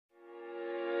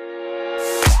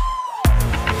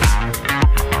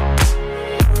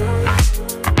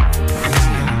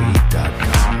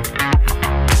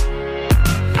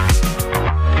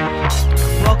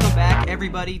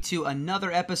to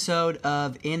another episode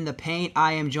of In the Paint.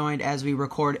 I am joined as we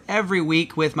record every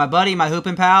week with my buddy, my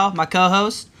hooping pal, my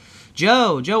co-host,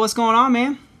 Joe. Joe, what's going on,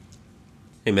 man?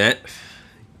 Hey, Matt.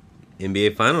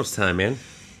 NBA Finals time, man.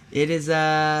 It is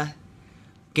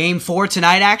Game 4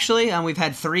 tonight, actually. We've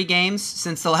had 3 games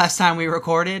since the last time we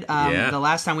recorded. The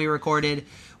last time we recorded,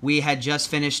 we had just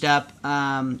finished up,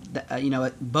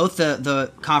 both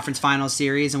the conference finals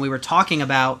series, and we were talking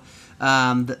about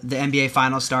the NBA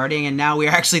Finals starting, and now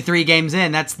we're actually 3 games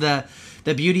in. That's the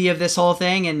beauty of this whole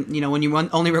thing. And when you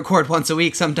only record once a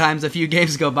week, sometimes a few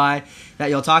games go by that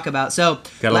you'll talk about. So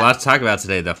got a lot to talk about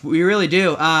today, though. We really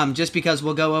do. Just because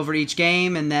we'll go over each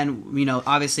game, and then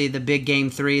obviously the big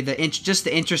Game 3, the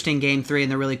interesting Game 3,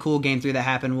 and the really cool Game 3 that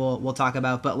happened, we'll talk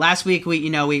about. But last week we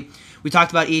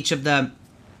talked about each of the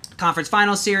conference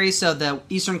finals series. So the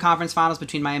Eastern Conference Finals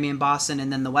between Miami and Boston,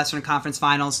 and then the Western Conference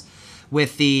Finals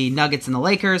with the Nuggets and the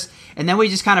Lakers. And then we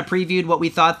just kind of previewed what we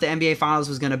thought the NBA Finals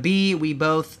was going to be. We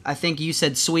both, I think you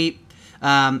said sweep.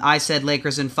 I said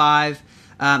Lakers in 5.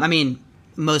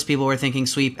 Most people were thinking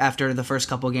sweep after the first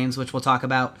couple games, which we'll talk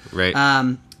about. Right.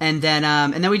 And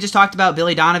then we just talked about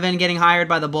Billy Donovan getting hired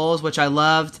by the Bulls, which I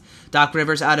loved. Doc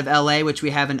Rivers out of LA, which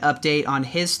we have an update on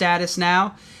his status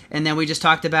now. And then we just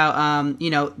talked about,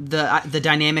 the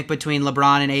dynamic between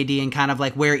LeBron and AD and kind of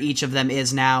like where each of them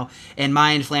is now. And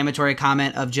my inflammatory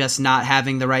comment of just not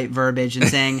having the right verbiage and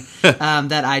saying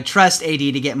that I trust AD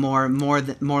to get more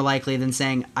likely than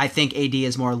saying I think AD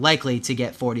is more likely to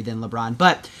get 40 than LeBron.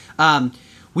 But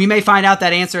we may find out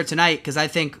that answer tonight, because I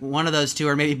think one of those two,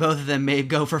 or maybe both of them, may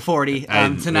go for 40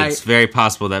 tonight. It's very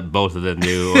possible that both of them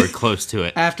do or close to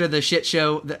it. After the shit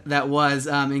show that was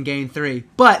in Game 3.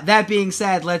 But that being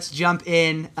said, let's jump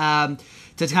in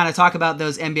to kind of talk about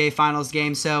those NBA Finals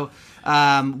games. So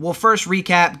we'll first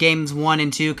recap Games 1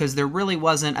 and 2, because there really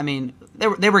wasn't,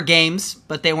 they were games,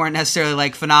 but they weren't necessarily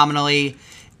like phenomenally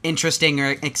interesting or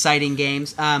exciting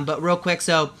games. But real quick,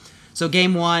 So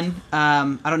Game 1,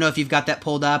 I don't know if you've got that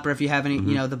pulled up or if you have any,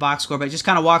 the box score, but just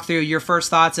kind of walk through your first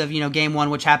thoughts of, Game 1,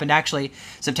 which happened actually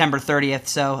September 30th,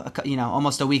 so,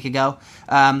 almost a week ago.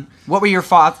 What were your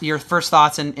first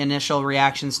thoughts and initial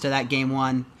reactions to that Game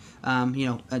 1,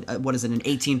 what is it, an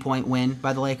 18-point win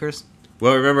by the Lakers?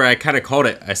 Well, remember, I kind of called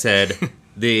it. I said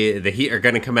the Heat are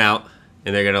going to come out,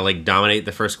 and they're going to, dominate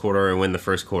the first quarter and win the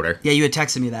first quarter. Yeah, you had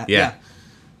texted me that. Yeah.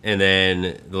 And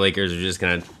then the Lakers are just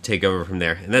going to take over from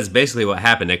there. And that's basically what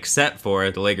happened, except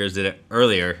for the Lakers did it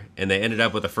earlier, and they ended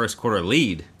up with a first quarter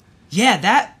lead.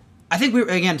 Yeah, I think we were,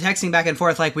 again, texting back and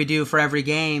forth like we do for every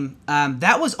game.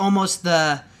 That was almost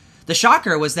the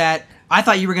shocker, was that I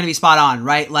thought you were going to be spot on,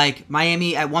 right? Like,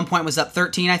 Miami at one point was up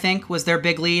 13, I think, was their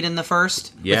big lead in the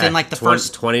first. Yeah, within, the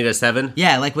first 20-7.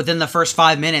 Yeah, within the first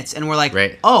 5 minutes. And we're like,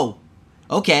 right. Oh,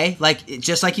 okay,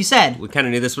 just like you said. We kind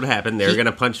of knew this would happen. They were going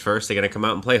to punch first. They're going to come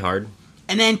out and play hard.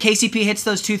 And then KCP hits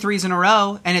those 2 threes in a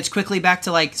row, and it's quickly back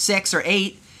to 6 or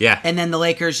 8. Yeah. And then the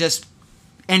Lakers just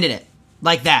ended it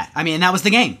like that. And that was the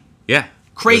game. Yeah.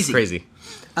 Crazy. It was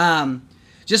crazy.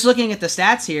 Just looking at the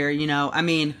stats here,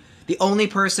 the only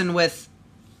person with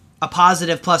a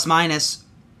positive plus-minus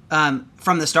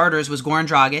from the starters was Goran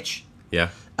Dragic. Yeah.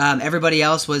 Everybody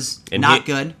else was not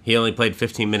good. He only played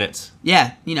 15 minutes.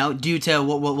 Yeah, due to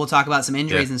we'll talk about some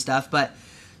injuries and stuff. But,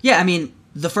 yeah,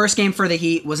 the first game for the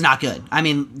Heat was not good.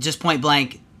 Just point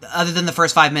blank, other than the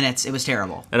first 5 minutes, it was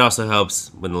terrible. It also helps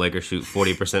when the Lakers shoot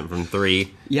 40% from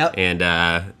 3. Yep. And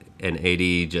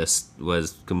AD just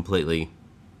was completely,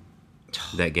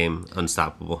 that game,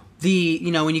 unstoppable.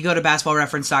 When you go to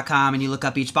basketballreference.com and you look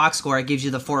up each box score, it gives you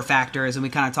the 4 factors, and we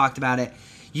kind of talked about it.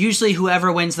 Usually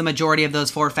whoever wins the majority of those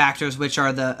 4 factors, which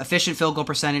are the efficient field goal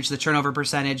percentage, the turnover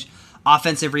percentage,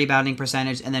 offensive rebounding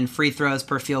percentage, and then free throws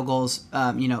per field goals,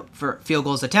 for field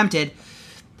goals attempted,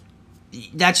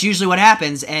 that's usually what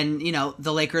happens. And,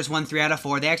 the Lakers won 3 out of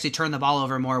 4. They actually turn the ball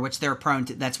over more, which they're prone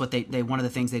to. That's what they one of the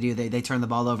things they do. They turn the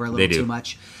ball over a little too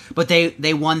much. But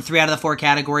they won 3 out of the 4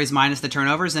 categories minus the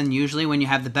turnovers. And usually when you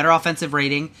have the better offensive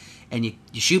rating and you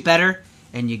shoot better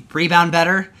and you rebound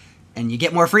better and you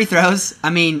get more free throws,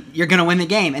 you're going to win the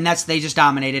game. And they just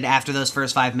dominated after those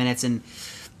first 5 minutes. And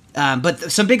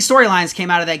but some big storylines came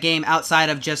out of that game outside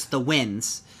of just the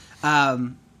wins.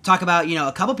 Talk about,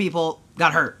 a couple people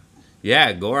got hurt.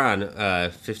 Yeah,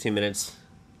 Goran, 15 minutes.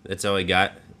 That's all he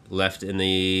got left in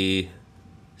the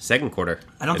second quarter.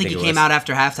 I don't think he came out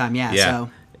after halftime, yeah. So.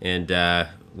 And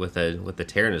with a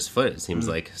tear in his foot, it seems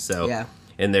like. So. Yeah.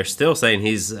 And they're still saying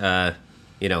he's,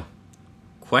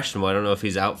 questionable. I don't know if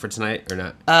he's out for tonight or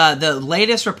not. The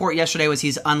latest report yesterday was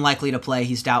he's unlikely to play.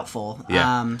 He's doubtful.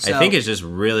 Yeah. I think it's just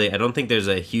really, I don't think there's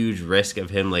a huge risk of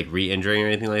him like re-injuring or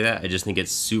anything like that. I just think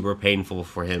it's super painful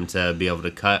for him to be able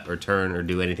to cut or turn or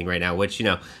do anything right now, which,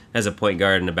 as a point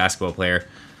guard and a basketball player,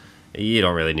 you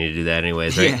don't really need to do that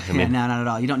anyways, right? No, not at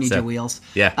all. You don't need your wheels.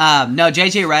 Yeah. No,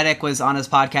 JJ Redick was on his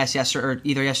podcast yesterday, or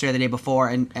either yesterday or the day before,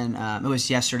 and it was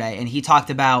yesterday, and he talked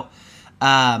about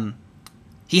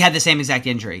he had the same exact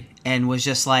injury and was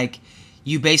just like,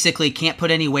 you basically can't put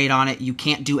any weight on it. You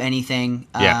can't do anything.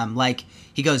 Like,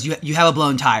 he goes, you have a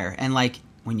blown tire, and like,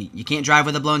 when you can't drive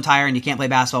with a blown tire, and you can't play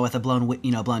basketball with a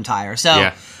blown tire.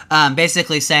 So,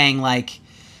 basically saying like,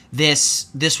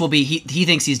 This will be he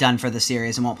thinks he's done for the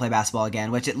series and won't play basketball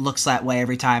again, which it looks that way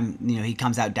every time he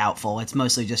comes out doubtful. It's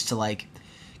mostly just to like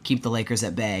keep the Lakers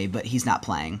at bay, but he's not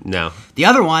playing. No. The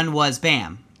other one was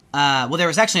Bam. There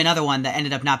was actually another one that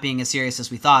ended up not being as serious as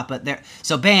we thought,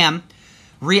 so Bam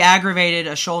re-aggravated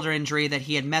a shoulder injury that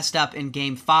he had messed up in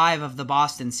Game 5 of the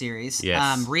Boston series.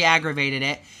 Yes. Re-aggravated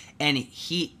it, and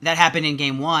that happened in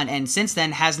Game 1, and since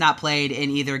then has not played in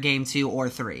either Game 2 or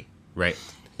 3. Right.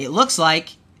 It looks like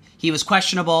he was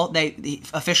questionable. The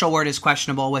official word is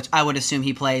questionable, which I would assume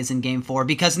he plays in Game 4.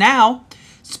 Because now,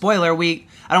 spoiler, I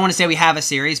don't want to say we have a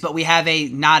series, but we have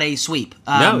not a sweep.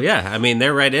 I mean,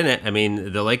 they're right in it. I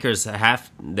mean, the Lakers have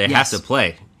to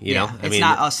play. It's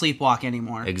not a sleepwalk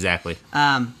anymore. Exactly.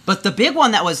 But the big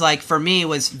one that was like for me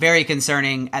was very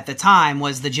concerning at the time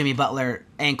was the Jimmy Butler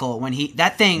ankle when he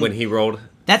rolled.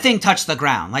 That thing touched the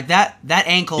ground. Like that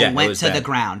ankle went to the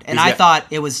ground, and I thought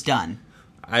it was done.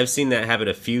 I've seen that happen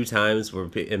a few times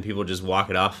and people just walk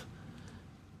it off.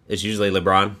 It's usually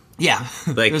LeBron. Yeah.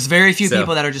 There's very few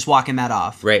people that are just walking that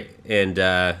off. Right. And,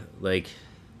 I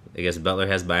guess Butler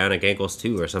has bionic ankles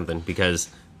too or something because,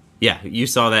 you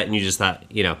saw that and you just thought,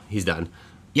 he's done.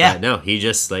 Yeah. No, he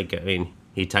just,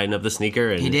 he tightened up the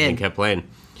sneaker and kept playing.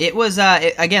 It was,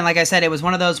 again, like I said, it was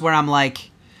one of those where I'm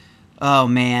like, oh,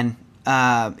 man.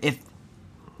 If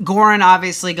Goran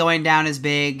obviously going down is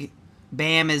big,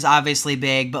 Bam is obviously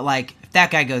big, but like if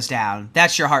that guy goes down,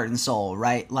 that's your heart and soul,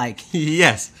 right? Like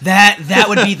yes, that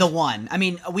would be the one. I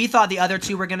mean, we thought the other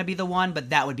two were going to be the one, but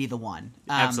that would be the one.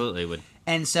 Absolutely would.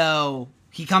 And so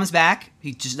he comes back.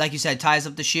 He just, like you said, ties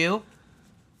up the shoe,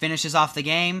 finishes off the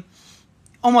game,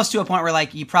 almost to a point where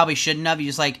like you probably shouldn't have. You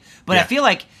just like, but I feel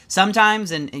like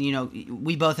sometimes, and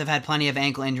we both have had plenty of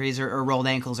ankle injuries or rolled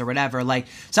ankles or whatever. Like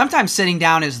sometimes sitting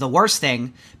down is the worst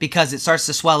thing because it starts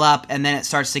to swell up and then it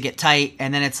starts to get tight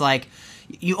and then it's like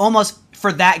you almost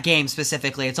for that game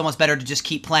specifically, it's almost better to just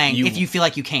keep playing if you feel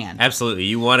like you can. Absolutely,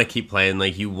 you want to keep playing.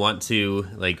 Like you want to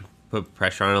put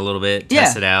pressure on it a little bit,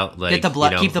 test it out, get the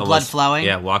blood, keep the blood flowing.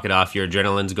 Yeah, walk it off. Your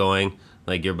adrenaline's going,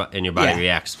 your body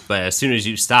reacts. But as soon as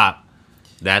you stop,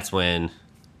 that's when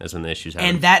the issues happen.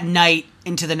 And that night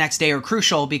into the next day are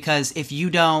crucial because if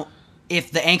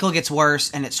the ankle gets worse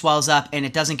and it swells up and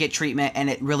it doesn't get treatment and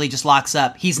it really just locks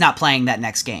up, he's not playing that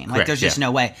next game. Like there's just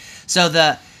no way. So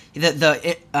the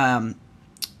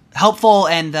helpful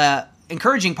and the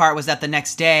encouraging part was that the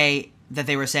next day that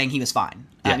they were saying he was fine.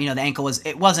 The ankle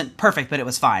it wasn't perfect, but it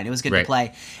was fine. It was good to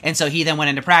play. And so he then went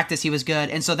into practice. He was good.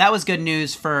 And so that was good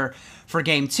news for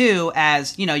Game 2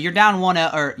 as, you're down 1,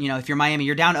 or, if you're Miami,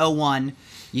 you're down 0-1.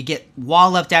 You get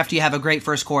walloped after you have a great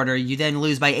first quarter. You then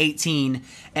lose by 18.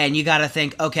 And you got to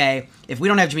think, okay, if we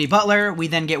don't have Jimmy Butler, we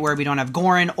then get where we don't have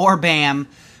Goran or Bam.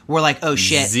 We're like, oh,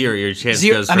 shit. Zero. Your chance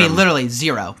goes from... literally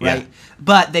zero, right? Yeah.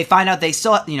 But they find out they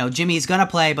still, Jimmy's going to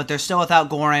play, but they're still without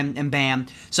Goran and Bam.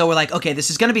 So we're like, okay, this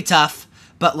is going to be tough.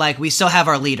 But, we still have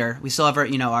our leader. We still have our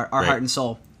heart and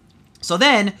soul. So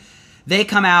then they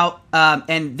come out,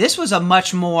 and this was a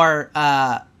much more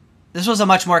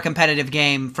competitive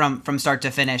game from start to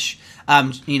finish,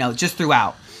 just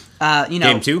throughout.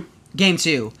 Game 2? Game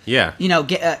 2.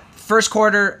 Yeah. First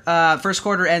quarter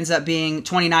ends up being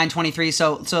 29-23.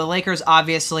 So the Lakers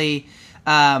obviously,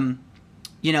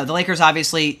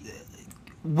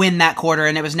 win that quarter,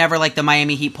 and it was never like the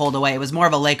Miami Heat pulled away. It was more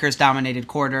of a Lakers-dominated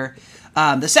quarter.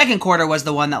 The second quarter was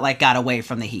the one that got away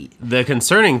from the Heat. The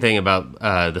concerning thing about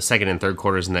the second and third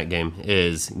quarters in that game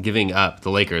is the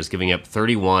Lakers giving up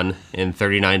 31 and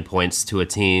 39 points to a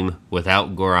team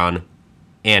without Goran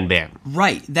and Bam.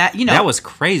 Right. That was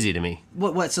crazy to me.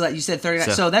 What? So that you said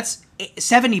 39. So that's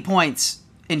 70 points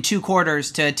in 2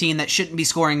 quarters to a team that shouldn't be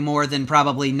scoring more than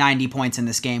probably 90 points in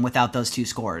this game without those 2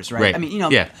 scores, right? I mean,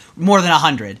 more than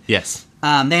 100. Yes. They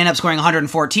end up scoring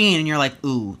 114, and you're like,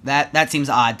 ooh, that seems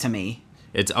odd to me.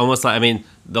 It's almost like, I mean,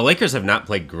 the Lakers have not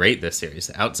played great this series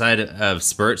outside of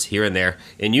spurts here and there.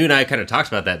 And you and I kind of talked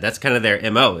about that. That's kind of their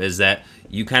MO, is that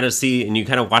you kind of see and you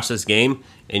kind of watch this game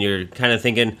and you're kind of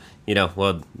thinking,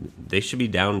 well, they should be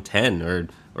down 10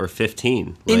 or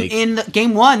 15. In the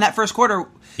game one, that first quarter,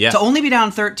 yeah. To only be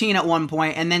down 13 at one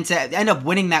point and then to end up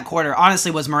winning that quarter,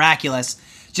 honestly, was miraculous.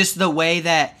 Just the way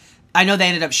that, I know they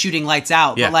ended up shooting lights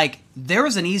out, yeah. but there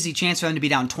was an easy chance for them to be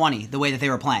down 20 the way that they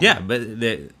were playing. Yeah, but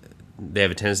they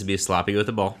have a tendency to be sloppy with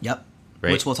the ball. Yep.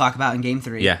 Right? Which we'll talk about in game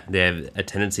 3. Yeah, they have a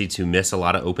tendency to miss a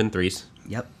lot of open threes.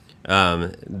 Yep.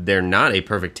 They're not a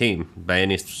perfect team by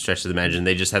any stretch of the imagination.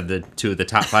 They just have the 2 of the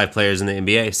top 5 players in the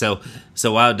NBA.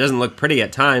 So while it doesn't look pretty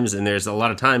at times, and there's a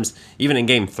lot of times, even in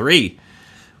game 3,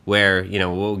 where,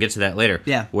 we'll get to that later,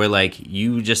 yeah. where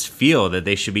you just feel that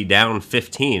they should be down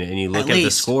 15, and you look at the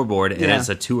scoreboard, and it's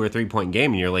a 2 or 3 point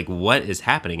game, and you're like, what is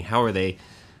happening? How are they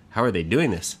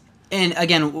doing this? And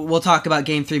again, we'll talk about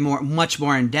game 3 much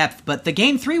more in depth, but the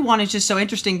game 3 one is just so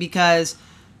interesting because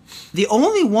the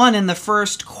only one in the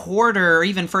first quarter or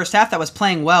even first half that was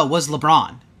playing well was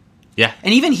LeBron. Yeah.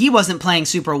 And even he wasn't playing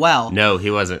super well. No,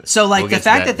 he wasn't. So, the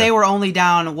fact that they were only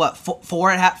down, 4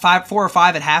 or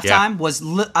 5 at halftime was,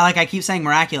 I keep saying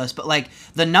miraculous, but,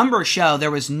 the numbers show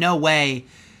there was no way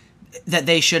that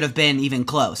they should have been even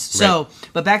close. So,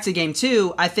 but back to game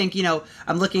 2, I think,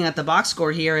 I'm looking at the box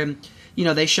score here, and,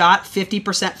 they shot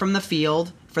 50% from the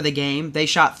field for the game. They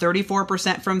shot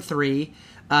 34% from 3.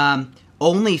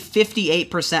 Only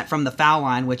 58% from the foul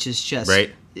line, which is just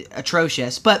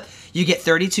atrocious. But you get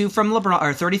 32 from LeBron,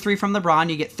 or 33 from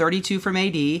LeBron. You get 32 from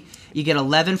AD. You get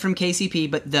 11 from KCP.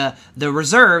 But the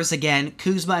reserves, again,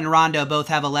 Kuzma and Rondo both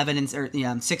have 11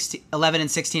 and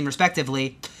 16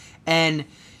 respectively. And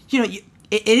it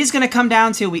is going to come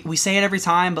down to, we say it every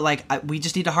time, but we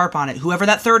just need to harp on it. Whoever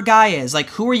that third guy is,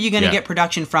 who are you going to get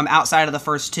production from outside of the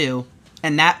first 2,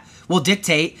 and that will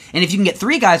dictate. And if you can get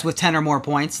 3 guys with 10 or more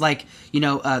points,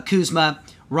 Kuzma,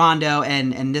 Rondo,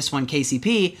 and this one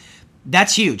KCP,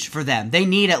 that's huge for them. They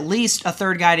need at least a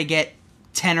third guy to get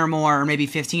 10 or more, or maybe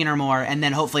 15 or more, and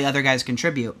then hopefully other guys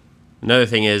contribute. Another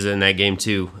thing is, in that game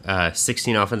too,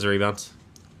 16 offensive rebounds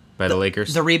by the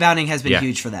Lakers. The rebounding has been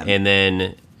huge for them.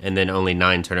 And then only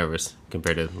 9 turnovers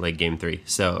compared to game 3.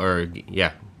 So,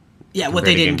 what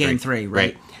they did in game 3,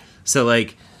 right? So I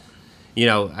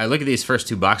look at these first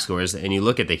 2 box scores, and you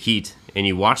look at the Heat, and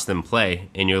you watch them play,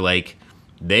 and you're like,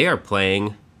 they are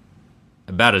playing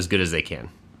about as good as they can.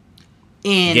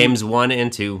 In games 1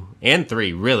 and 2 and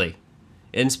 3, really,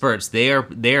 in spurts, they are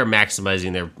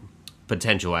maximizing their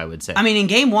potential, I would say. I mean, in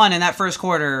game 1 in that first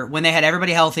quarter, when they had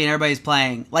everybody healthy and everybody's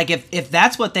playing, if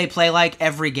that's what they play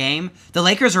every game, the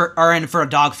Lakers are in for a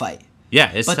dogfight.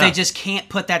 Yeah, it's but tough. They just can't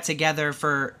put that together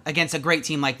against a great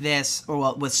team like this,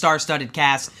 or with star-studded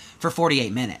cast, for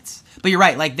 48 minutes. But you're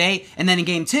right, and then in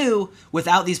game 2,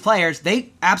 without these players,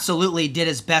 they absolutely did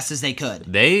as best as they could.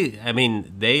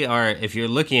 They are, if you're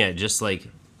looking at just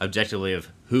objectively of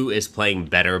who is playing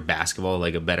better basketball,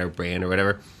 a better brand or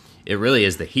whatever, it really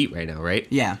is the Heat right now, right?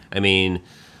 Yeah. I mean,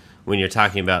 when you're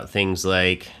talking about things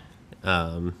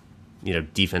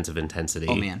defensive intensity.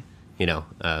 Oh, man.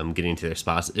 Getting to their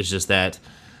spots. It's just that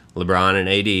LeBron and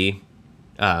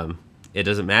AD, it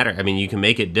doesn't matter. I mean, you can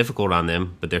make it difficult on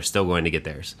them, but they're still going to get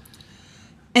theirs.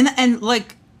 And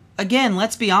again,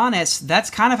 let's be honest, that's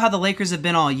kind of how the Lakers have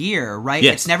been all year, right?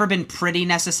 Yes. It's never been pretty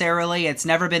necessarily. It's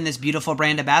never been this beautiful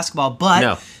brand of basketball.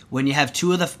 But when you have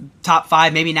 2 of the top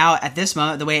 5, maybe now at this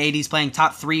moment, the way AD's playing,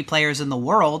 top 3 players in the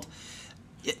world,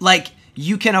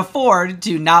 you can afford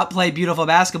to not play beautiful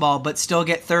basketball, but still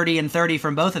get 30 and 30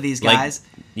 from both of these guys.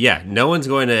 No one's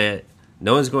going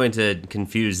to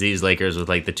confuse these Lakers with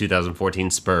the 2014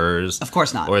 Spurs. Of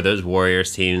course not. Or those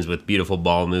Warriors teams with beautiful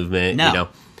ball movement. No.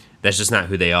 That's just not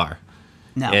who they are.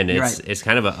 No, and you're it's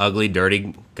kind of an ugly,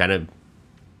 dirty kind of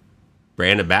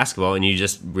brand of basketball, and you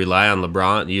just rely on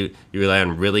LeBron. You rely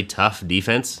on really tough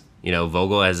defense.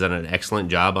 Vogel has done an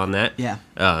excellent job on that. Yeah.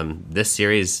 This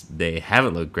series, they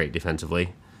haven't looked great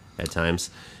defensively at times.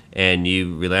 And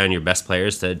you rely on your best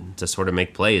players to sort of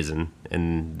make plays,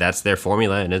 and that's their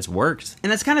formula, and it's worked.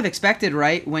 And that's kind of expected,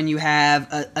 right? When you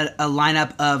have a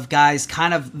lineup of guys,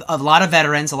 kind of a lot of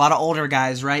veterans, a lot of older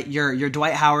guys, right? Your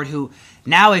Dwight Howard, who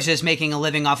now is just making a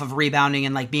living off of rebounding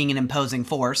and being an imposing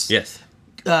force. Yes.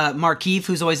 Markieff,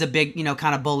 who's always a big,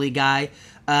 kind of bully guy.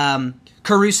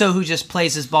 Caruso, who just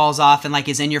plays his balls off and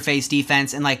is in your face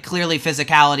defense, and clearly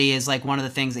physicality is one of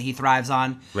the things that he thrives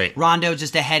on. Right. Rondo,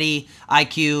 just a heady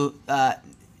IQ,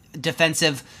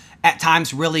 defensive, at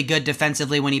times really good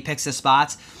defensively when he picks his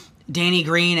spots. Danny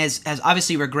Green has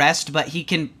obviously regressed, but he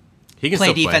can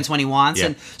play defense when he wants. Yeah.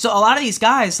 And so a lot of these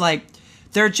guys,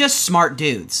 they're just smart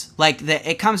dudes. Like,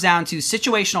 it comes down to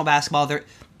situational basketball. They're,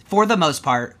 for the most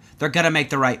part, they're going to make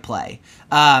the right play.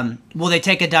 Will they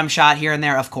take a dumb shot here and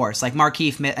there? Of course. Like,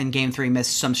 Markieff in Game 3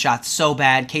 missed some shots so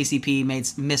bad. KCP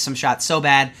missed some shots so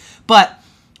bad. But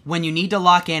when you need to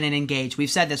lock in and engage, we've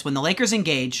said this, when the Lakers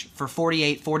engage for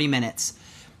 48, 40 minutes,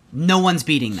 no one's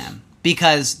beating them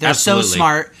because they're so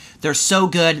smart. They're so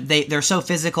good. They're so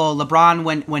physical.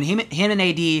 LeBron, when him and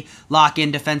AD lock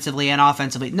in defensively and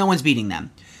offensively, no one's beating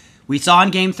them. We saw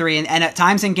in Game 3 and at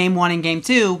times in Game 1 and Game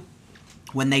 2,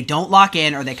 when they don't lock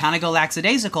in or they kind of go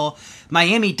lackadaisical,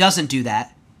 Miami doesn't do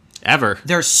that. Ever.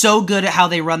 They're so good at how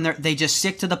they run they just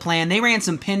stick to the plan. They ran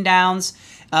some pin downs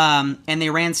and they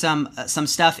ran some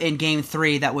stuff in Game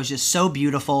 3 that was just so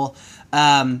beautiful.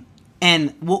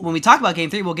 And when we talk about Game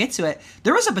 3, we'll get to it.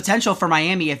 There was a potential for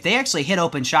Miami, if they actually hit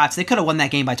open shots, they could have won that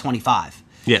game by 25.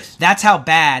 Yes. That's how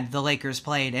bad the Lakers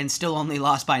played and still only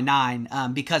lost by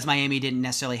 9 because Miami didn't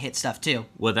necessarily hit stuff too.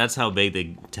 Well, that's how big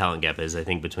the talent gap is, I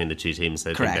think, between the two teams.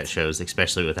 I think that shows,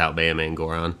 especially without Bam and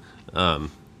Goran.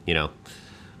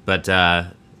 But,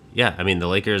 yeah, I mean, the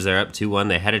Lakers, they're up 2-1.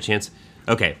 They had a chance.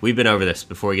 Okay, we've been over this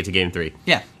before we get to Game 3.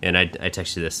 Yeah. And I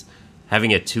texted you this.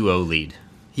 Having a 2-0 lead.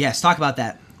 Yes, talk about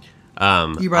that.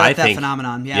 You brought up that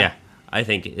phenomenon, yeah. Yeah, I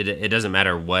think it doesn't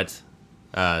matter what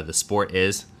the sport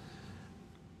is,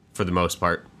 for the most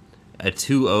part. A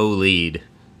 2-0 lead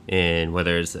in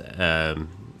whether it's an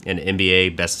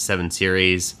NBA best-of-7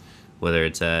 series, whether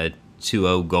it's a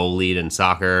 2-0 goal lead in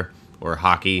soccer or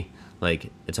hockey,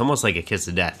 like, it's almost like a kiss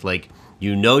of death. Like,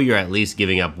 you know you're at least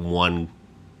giving up one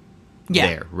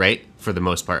there, right? For the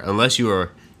most part. Unless you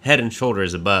are head and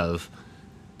shoulders above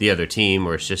the other team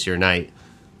or it's just your night.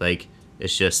 Like,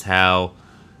 it's just how,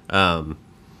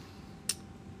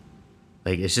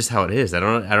 it's just how it is. I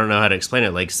don't know how to explain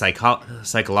it. Like,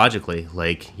 psychologically,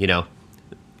 like, you know,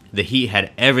 the Heat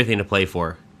had everything to play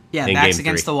for. Yeah, in backs Game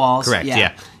against 3. the walls. Correct.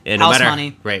 Yeah. And no matter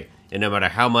money. Right. And no matter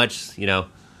how much, you know,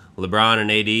 LeBron and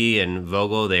AD and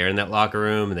Vogel, they're in that locker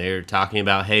room and they're talking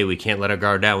about, hey, we can't let our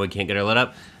guard down, we can't get our let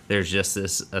up. There's just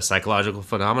a psychological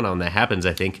phenomenon that happens,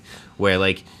 I think, where,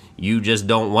 like, you just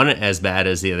don't want it as bad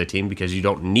as the other team because you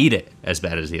don't need it as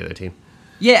bad as the other team.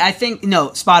 Yeah, I think,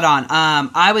 no, spot on.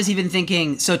 I was even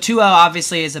thinking, so 2-0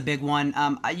 obviously is a big one.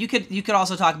 You could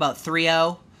also talk about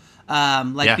 3-0,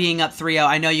 being up 3-0.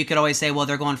 I know you could always say, well,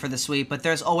 they're going for the sweep, but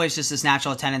there's always just this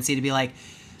natural tendency to be like,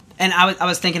 and I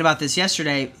was thinking about this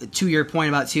yesterday, to your point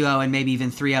about 2-0 and maybe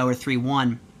even 3-0 or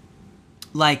 3-1.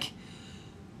 Like,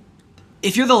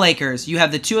 if you're the Lakers, you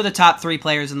have the two of the top 3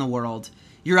 players in the world.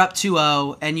 You're up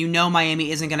 2-0, and you know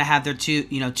Miami isn't going to have their two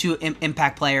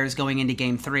impact players going into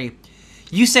Game 3.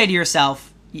 You say to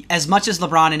yourself, as much as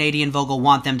LeBron and AD and Vogel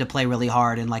want them to play really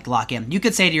hard and, like, lock in, you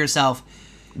could say to yourself,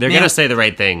 they're going to say the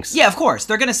right things. Yeah, of course.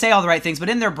 They're going to say all the right things, but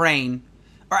in their brain,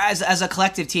 or as a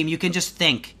collective team, you can just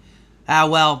think,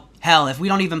 well, hell, if we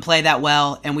don't even play that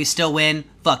well and we still win,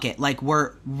 fuck it. Like,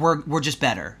 we're just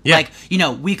better. Yeah. Like, you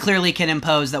know, we clearly can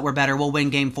impose that we're better. We'll win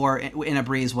Game 4 in a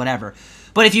breeze, whatever.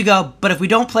 But if we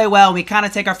don't play well, we kind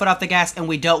of take our foot off the gas and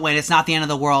we don't win, it's not the end of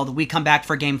the world. We come back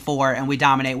for Game 4 and we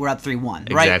dominate. We're up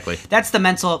 3-1, right? Exactly. That's the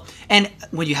mental. And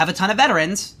when you have a ton of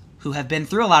veterans who have been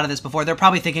through a lot of this before, they're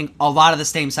probably thinking a lot of the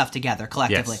same stuff together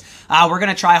collectively. Yes. We're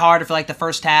going to try harder for, like, the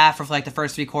first half or for, like, the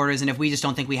first 3 quarters, and if we just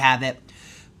don't think we have it,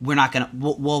 we're not gonna.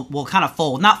 We'll kind of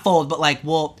fold, not fold, but, like,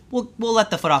 we'll let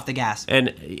the foot off the gas.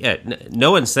 And yeah,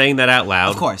 no one's saying that out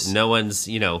loud. Of course, no one's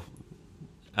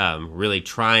really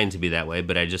trying to be that way.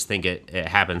 But I just think it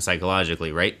happens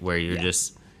psychologically, right? Where you're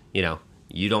just,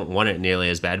 you don't want it nearly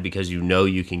as bad because you know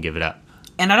you can give it up.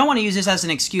 And I don't want to use this as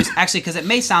an excuse, actually, because it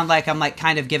may sound like I'm, like,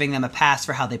 kind of giving them a pass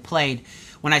for how they played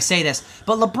when I say this.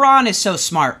 But LeBron is so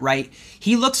smart, right?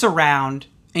 He looks around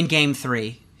in Game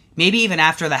 3. Maybe even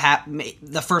after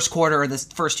the first quarter or the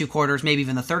first 2 quarters, maybe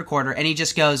even the third quarter, and he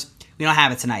just goes, we don't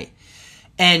have it tonight.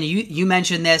 And you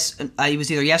mentioned this, it was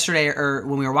either yesterday or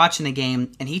when we were watching the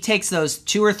game, and he takes those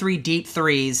 2 or 3 deep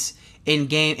threes in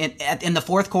the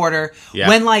fourth quarter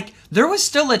when, like, there was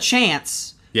still a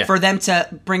chance for them to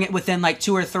bring it within, like,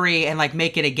 2 or 3 and, like,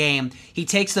 make it a game. He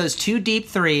takes those 2 deep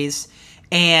threes,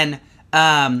 and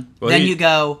you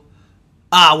go,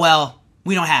 well,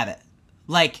 we don't have it.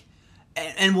 Like,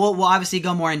 and we'll obviously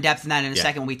go more in depth in that in a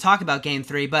second when we talk about Game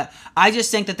 3, but I just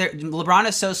think that LeBron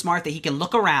is so smart that he can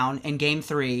look around in Game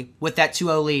 3 with that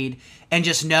 2-0 lead and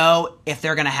just know if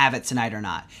they're going to have it tonight or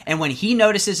not. And when he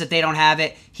notices that they don't have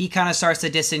it, he kind of starts to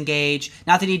disengage.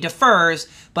 Not that he defers,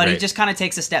 but he just kind of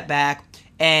takes a step back.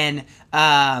 And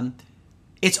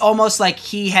it's almost like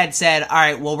he had said, all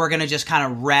right, well, we're going to just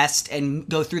kind of rest and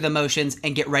go through the motions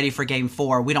and get ready for Game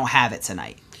 4. We don't have it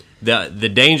tonight. The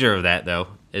danger of that, though,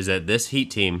 is that this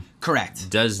Heat team Correct.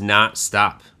 does not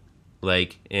stop.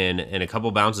 Like, and a couple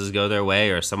bounces go their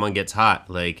way or someone gets hot.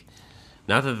 Like,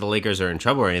 not that the Lakers are in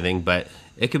trouble or anything, but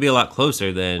it could be a lot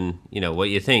closer than, what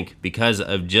you think because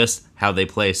of just how they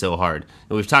play so hard.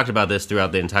 And we've talked about this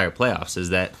throughout the entire playoffs, is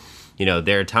that,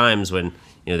 there are times when,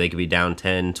 they could be down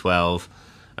 10, 12.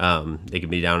 They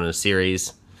could be down in a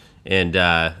series. And,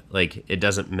 it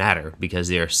doesn't matter because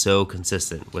they are so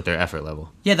consistent with their effort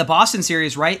level. Yeah, the Boston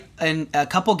series, right? In a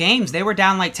couple games, they were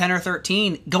down like 10 or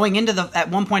 13 going into at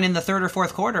one point in the third or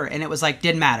fourth quarter, and it was like,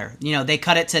 didn't matter. They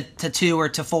cut it to 2 or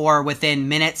to 4 within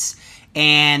minutes,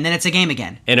 and then it's a game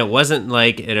again. And it wasn't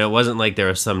like there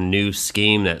was some new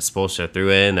scheme that Spoelstra threw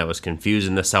in that was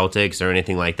confusing the Celtics or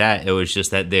anything like that. It was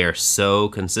just that they are so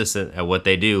consistent at what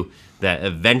they do that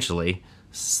eventually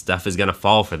stuff is going to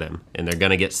fall for them, and they're going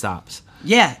to get stops.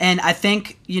 Yeah, and I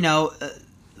think,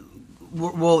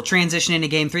 we'll transition into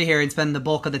Game 3 here and spend the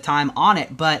bulk of the time on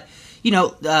it. But,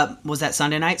 was that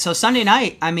Sunday night? So Sunday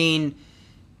night, I mean,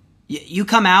 you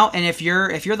come out, and if you're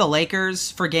the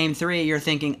Lakers for Game 3, you're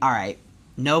thinking, all right,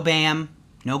 no Bam,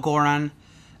 no Goran.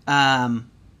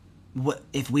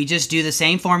 If we just do the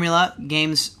same formula,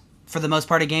 games for the most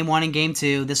part of Game 1 and Game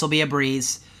 2, this will be a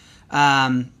breeze.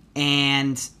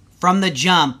 And from the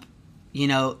jump,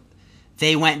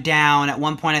 they went down at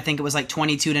one point. I think it was like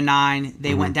 22-9.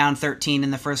 They went down 13 in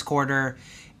the first quarter,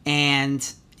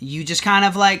 and you just kind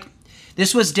of like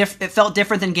this was it felt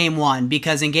different than Game 1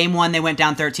 because in Game 1 they went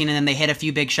down 13 and then they hit a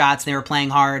few big shots. They were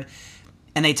playing hard,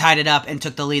 and they tied it up and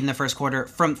took the lead in the first quarter.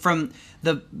 From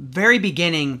the very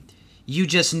beginning, you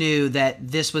just knew that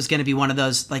this was going to be one of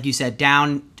those, like you said,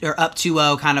 down or up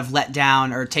 2-0 kind of let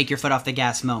down or take your foot off the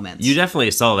gas moments. You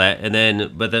definitely saw that. And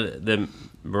then, but the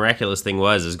miraculous thing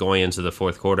is going into the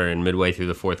fourth quarter and midway through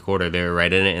the fourth quarter, they were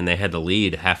right in it and they had the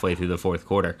lead halfway through the fourth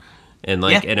quarter. And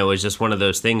and it was just one of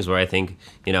those things where I think,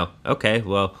 okay,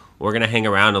 well, we're going to hang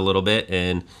around a little bit.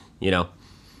 And,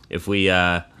 if we,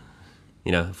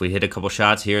 if we hit a couple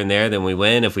shots here and there, then we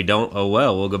win. If we don't, oh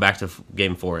well, we'll go back to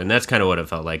Game 4. And that's kind of what it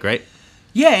felt like, right?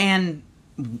 Yeah, and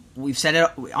we've said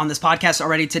it on this podcast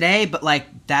already today, but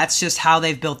that's just how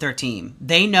they've built their team.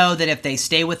 They know that if they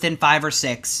stay within 5 or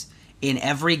 6 in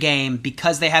every game,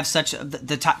 because they have such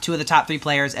the top 2 of the top 3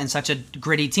 players and such a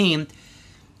gritty team,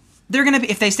 they're gonna be.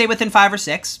 If they stay within 5 or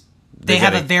 6, they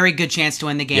have a very good chance to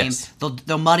win the game. Yes.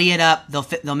 They'll muddy it up.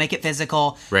 They'll make it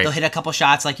physical. Right. They'll hit a couple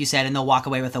shots, like you said, and they'll walk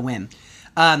away with a win.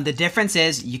 The difference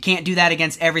is you can't do that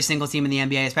against every single team in the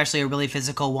NBA, especially a really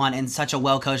physical one and such a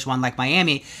well-coached one like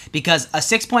Miami, because a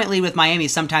 6-point lead with Miami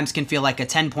sometimes can feel like a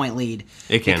 10-point lead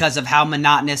because of how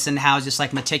monotonous and how just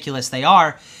meticulous they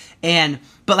are.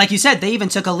 But like you said, they even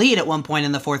took a lead at one point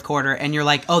in the fourth quarter, and you're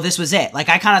like, oh, this was it. I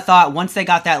kind of thought once they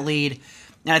got that lead,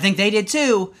 and I think they did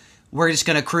too, we're just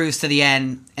going to cruise to the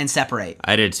end and separate.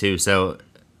 I did too. So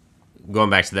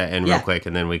going back to that end real quick,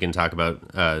 and then we can talk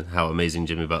about how amazing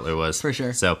Jimmy Butler was. For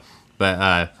sure. So,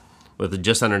 but with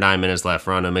just under 9 minutes left,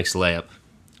 Rondo makes a layup,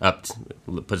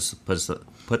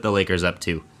 put the Lakers up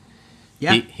 2.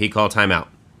 Yeah. He called timeout.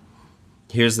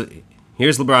 Here's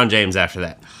LeBron James after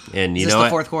that, and you Is this know the what?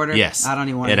 fourth quarter? Yes. I don't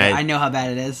even want to. I know how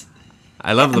bad it is.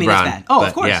 I love LeBron. It's bad. Oh,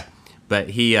 of course. Yeah, but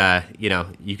he,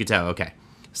 you could tell. Okay,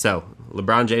 so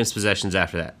LeBron James possessions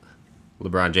after that.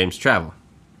 LeBron James travel.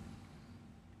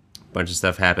 Bunch of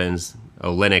stuff happens.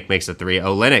 Olynyk makes a 3.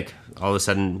 Olynyk, all of a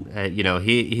sudden,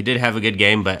 he did have a good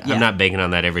game, but I'm not banking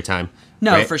on that every time.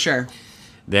 No, right? for sure.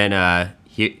 Then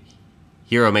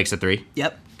Hero makes a 3.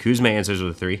 Yep. Kuzma answers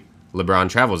with a 3. LeBron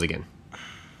travels again.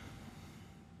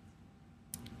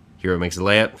 Hero makes a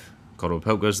layup. Caldwell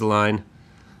Pope goes to the line.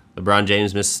 LeBron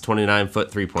James misses 29-foot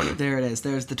three-pointer. There it is.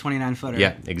 There's the 29-footer.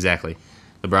 Yeah, exactly.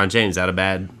 LeBron James out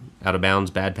of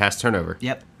bounds, bad pass turnover.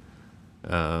 Yep.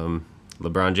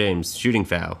 LeBron James shooting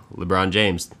foul. LeBron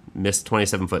James missed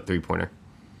 27-foot three-pointer.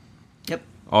 Yep.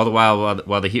 All the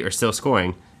while the Heat are still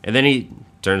scoring, and then he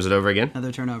turns it over again.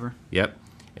 Another turnover. Yep.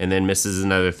 And then misses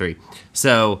another 3.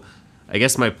 So, I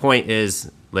guess my point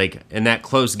is, in that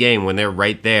close game when they're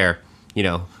right there,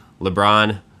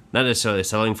 LeBron not necessarily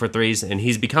settling for 3s, and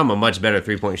he's become a much better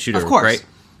three-point shooter, of course. right?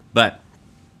 But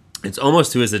it's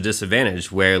almost to his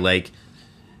disadvantage where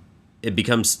it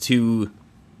becomes too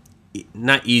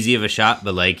not easy of a shot,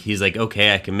 but he's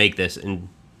okay, I can make this,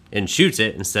 and shoots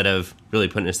it instead of really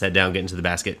putting his head down, getting to the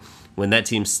basket, when that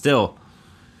team still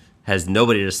has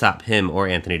nobody to stop him or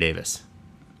Anthony Davis.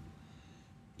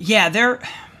 Yeah,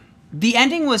 the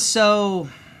ending was so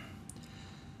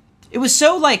it was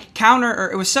so like counter,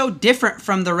 or it was so different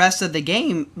from the rest of the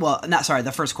game. Well,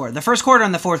 the first quarter. The first quarter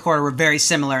and the fourth quarter were very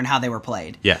similar in how they were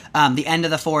played. Yeah. The end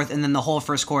of the fourth and then the whole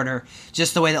first quarter,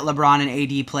 just the way that LeBron and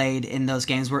AD played in those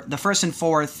games, were the first and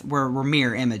fourth were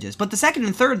mirror images. But the second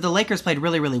and third, the Lakers played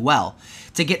really, really well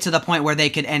to get to the point where they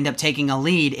could end up taking a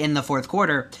lead in the fourth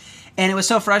quarter. And it was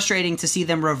so frustrating to see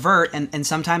them revert, and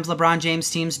sometimes LeBron James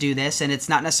teams do this, and it's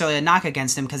not necessarily a knock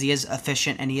against him because he is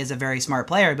efficient and he is a very smart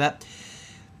player, but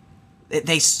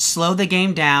they slow the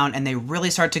game down and they really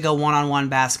start to go one-on-one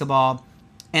basketball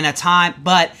in a time,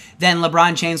 but then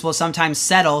LeBron James will sometimes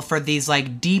settle for these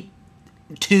like deep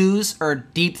twos or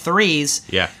deep threes.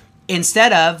 Yeah.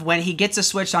 Instead of, when he gets a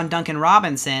switch on Duncan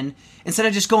Robinson, instead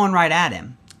of just going right at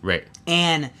him. Right.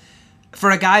 And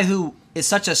for a guy who is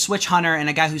such a switch hunter and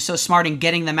a guy who's so smart in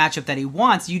getting the matchup that he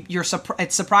wants,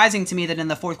 it's surprising to me that in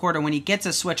the fourth quarter, when he gets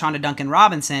a switch onto Duncan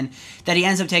Robinson, that he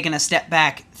ends up taking a step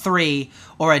back three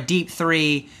or a deep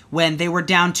three when they were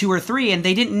down 2 or 3, and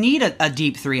they didn't need a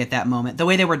deep three at that moment. The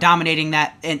way they were dominating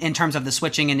that in terms of the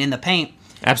switching and in the paint.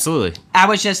 Absolutely. I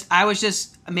was just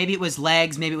maybe it was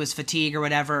legs, maybe it was fatigue or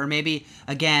whatever, or maybe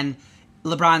again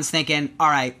LeBron's thinking, all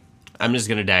right, I'm just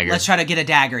gonna dagger. let's try to get a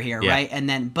dagger here, Yeah. right? And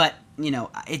then, but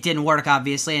it didn't work,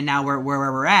 obviously, and now we're where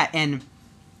we're at. And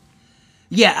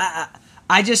yeah,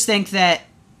 I just think that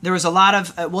there was a lot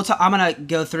of. I'm gonna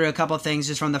go through a couple of things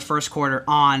just from the first quarter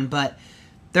on, but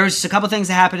there's a couple of things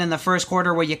that happened in the first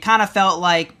quarter where you kind of felt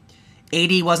like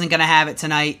AD wasn't gonna have it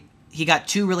tonight. He got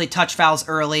 2 really touch fouls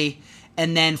early.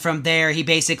 And then from there, he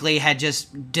basically had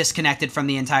just disconnected from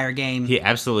the entire game. He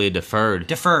absolutely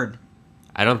deferred.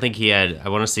 I don't think he had. I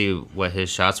want to see what his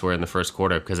shots were in the first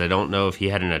quarter because I don't know if he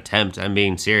had an attempt. I'm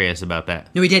being serious about that.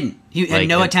 No, he didn't. He had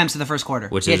no attempts in the first quarter.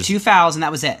 He had 2 fouls, and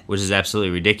that was it. Which is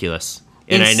absolutely ridiculous.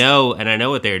 And I know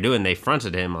what they were doing. They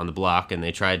fronted him on the block, and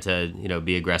they tried to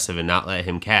be aggressive and not let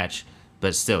him catch.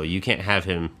 But still, you can't have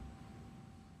him.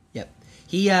 Yep.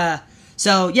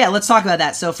 So, yeah, let's talk about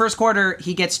that. So, first quarter,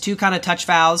 he gets 2 kind of touch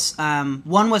fouls.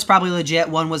 One was probably legit,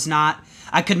 one was not.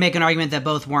 I could make an argument that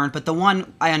both weren't, but the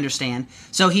one I understand.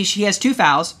 So, he has 2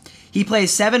 fouls. He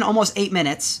plays 7, almost 8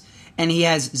 minutes, and he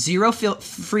has 0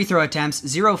 free throw attempts,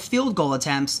 0 field goal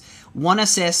attempts, 1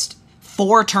 assist,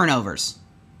 4 turnovers,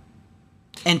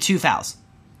 and 2 fouls.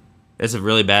 That's a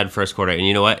really bad first quarter. And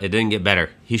you know what? It didn't get better.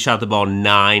 He shot the ball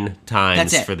 9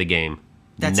 times for the game.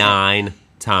 That's 9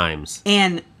 times.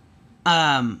 And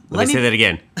let me say that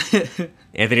again.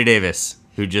 Anthony Davis,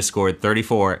 who just scored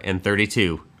 34 and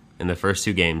 32 in the first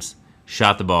 2 games,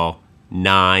 shot the ball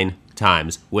 9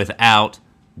 times without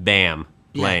Bam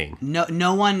playing. Yeah.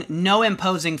 No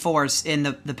imposing force in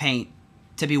the paint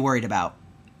to be worried about.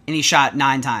 And he shot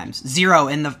 9 times. 0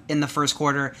 in the first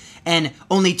quarter, and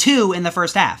only 2 in the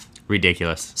first half.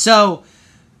 Ridiculous. So,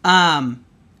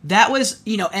 that was,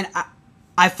 and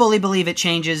I fully believe it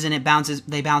changes and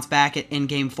they bounce back in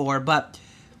game 4. But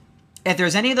if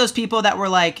there's any of those people that were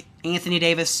like Anthony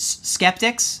Davis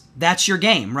skeptics, that's your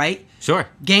game, right? Sure.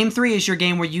 Game 3 is your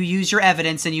game where you use your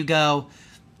evidence and you go,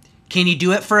 can you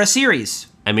do it for a series?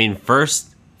 I mean,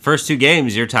 first 2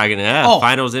 games, you're talking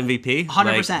finals MVP.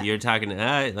 100%. Like, you're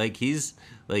talking he's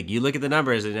like, you look at the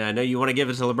numbers, and I know you want to give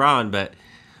it to LeBron, but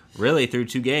really through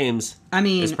 2 games, I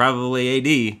mean, it's probably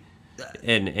AD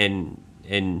and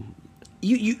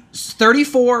you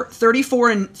 34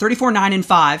 9 and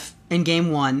 5 in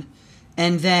game 1,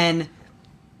 and then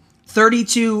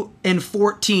 32 and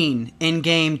 14 in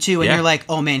game 2, and you're like,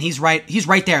 oh man, he's right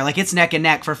there, like it's neck and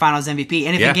neck for finals MVP.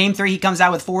 And if in game 3 he comes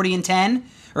out with 40 and 10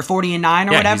 or 40 and 9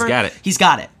 or whatever, he's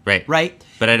got it. Right.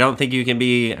 But I don't think you can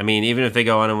be. I mean, even if they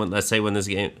go on and let's say win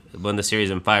the series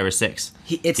in 5 or 6,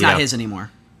 it's not his anymore.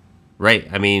 Right.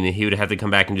 I mean, he would have to come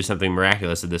back and do something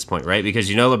miraculous at this point, right? Because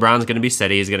LeBron's going to be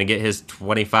steady. He's going to get his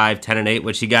 25, 10 and 8,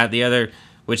 which he got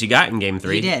in game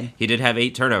 3. He did. He did have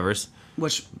 8 turnovers.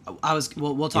 Which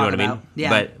we'll talk about. I mean?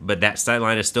 Yeah. But that stat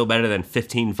line is still better than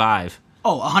 15-5.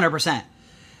 Oh, 100%.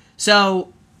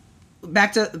 So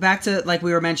back to like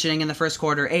we were mentioning in the first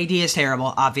quarter, AD is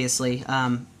terrible, obviously.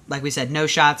 Like we said, no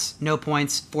shots, no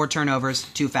points, 4 turnovers,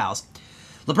 2 fouls.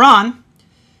 LeBron,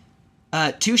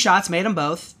 2 shots, made them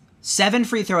both. 7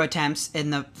 free throw attempts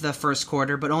in the first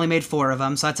quarter, but only made 4 of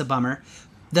them, so that's a bummer.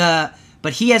 But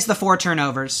he has the 4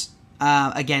 turnovers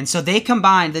again. So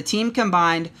the team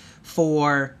combined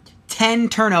for 10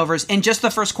 turnovers in just the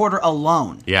first quarter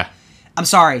alone. Yeah. I'm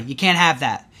sorry, you can't have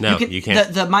that. No, you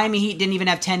can't. The Miami Heat didn't even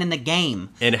have 10 in the game.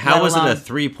 And how was it a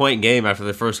 3-point game after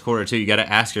the first quarter, too? You got to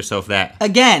ask yourself that.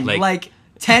 Again,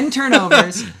 10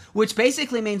 turnovers, which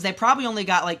basically means they probably only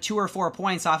got like 2 or 4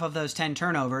 points off of those 10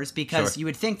 turnovers because you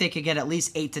would think they could get at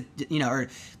least 8 to, or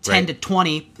 10 to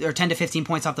 20 or 10 to 15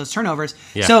 points off those turnovers.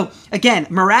 Yeah. So again,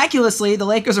 miraculously, the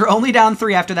Lakers are only down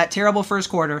 3 after that terrible first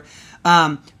quarter.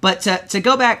 But to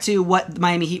go back to what the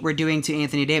Miami Heat were doing to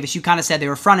Anthony Davis, you kind of said they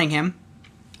were fronting him,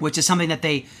 which is something that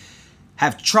they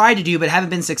have tried to do but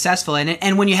haven't been successful in.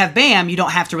 And when you have Bam, you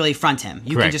don't have to really front him.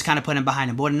 You can just kind of put him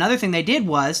behind him. But another thing they did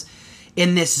was,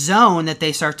 in this zone that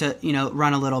they start to,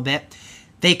 run a little bit,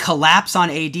 they collapse on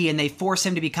AD and they force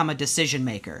him to become a decision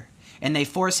maker. And they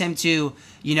force him to,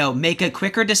 make a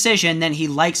quicker decision than he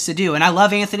likes to do. And I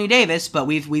love Anthony Davis, but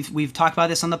we've talked about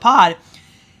this on the pod.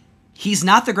 He's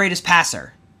not the greatest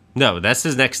passer. No, that's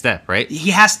his next step, right?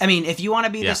 He has. I mean, if you want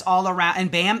to be this all around,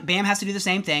 and Bam has to do the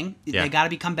same thing. They got to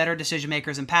become better decision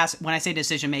makers and pass. When I say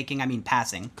decision making, I mean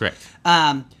passing. Correct.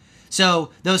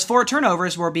 So those 4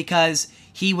 turnovers were because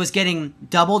he was getting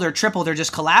doubled or tripled or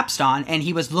just collapsed on, and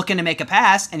he was looking to make a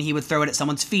pass, and he would throw it at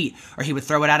someone's feet, or he would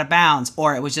throw it out of bounds,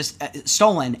 or it was just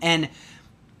stolen. And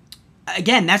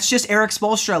again, that's just Eric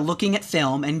Spoelstra looking at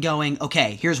film and going,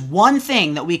 okay, here's one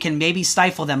thing that we can maybe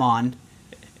stifle them on.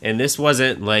 And this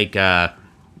wasn't like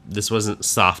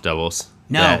soft doubles.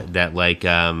 No, that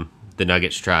the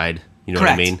Nuggets tried. You know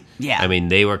Correct. What I mean? Yeah. I mean,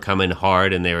 they were coming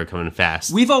hard and they were coming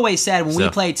fast. We've always said when we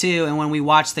play too, and when we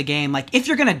watch the game, like, if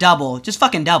you're gonna double, just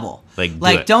fucking double.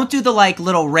 Don't do the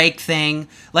little rake thing.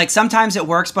 Like, sometimes it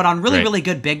works, but on really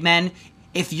good big men,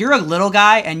 if you're a little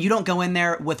guy and you don't go in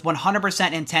there with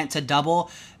 100% intent to double,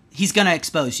 he's gonna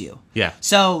expose you. Yeah.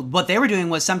 So what they were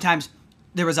doing was sometimes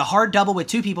there was a hard double with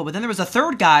 2 people, but then there was a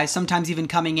third guy sometimes even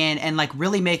coming in and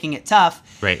really making it tough.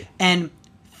 Right. And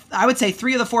I would say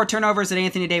 3 of the 4 turnovers that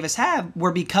Anthony Davis had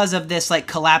were because of this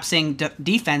collapsing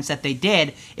defense that they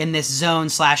did in this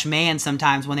zone/man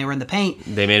sometimes when they were in the paint.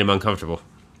 They made him uncomfortable.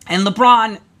 And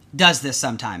LeBron does this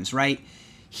sometimes, right?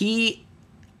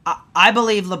 I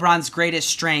believe LeBron's greatest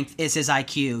strength is his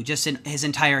IQ, just in his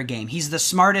entire game. He's the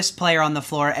smartest player on the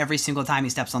floor every single time he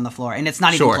steps on the floor, and it's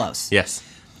not even close. Yes.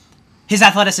 His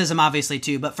athleticism, obviously,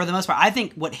 too, but for the most part, I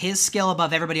think what his skill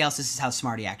above everybody else is how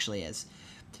smart he actually is.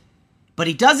 But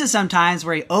he does it sometimes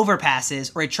where he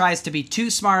overpasses or he tries to be too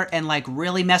smart and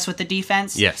really mess with the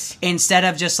defense. Yes. Instead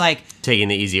of just taking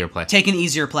the easier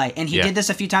play. And he did this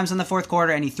a few times in the fourth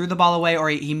quarter, and he threw the ball away, or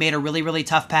he made a really, really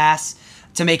tough pass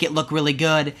to make it look really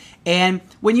good. And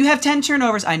when you have 10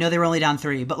 turnovers, I know they were only down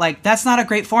 3, but that's not a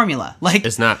great formula.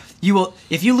 It's not.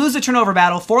 If you lose a turnover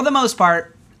battle, for the most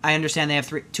part, I understand they have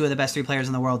 2 of the best 3 players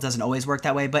in the world. It doesn't always work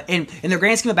that way. But in the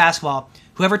grand scheme of basketball,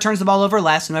 whoever turns the ball over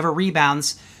less and whoever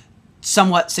rebounds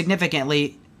somewhat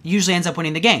significantly usually ends up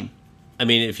winning the game. I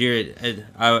mean,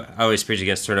 I always preach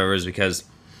against turnovers because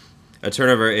a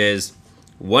turnover is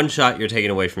one shot you're taking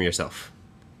away from yourself,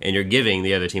 and you're giving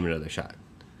the other team another shot.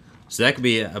 So that could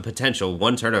be a potential,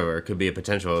 one turnover could be a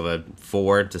potential of a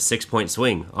 4 to 6 point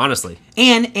swing, honestly.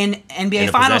 And in NBA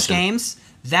Finals games,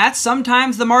 that's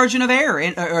sometimes the margin of error,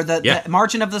 or the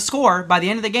margin of the score. By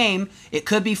the end of the game, it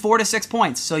could be 4 to 6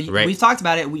 points. So we've talked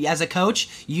about it. As a coach,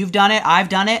 you've done it, I've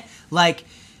done it.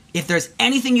 If there's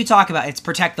anything you talk about, it's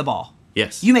protect the ball.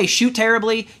 Yes. You may shoot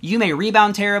terribly, you may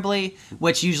rebound terribly,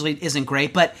 which usually isn't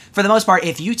great, but for the most part,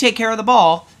 if you take care of the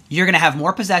ball, you're going to have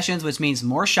more possessions, which means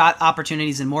more shot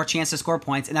opportunities and more chance to score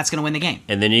points, and that's going to win the game.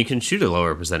 And then you can shoot a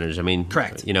lower percentage. I mean,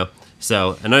 correct.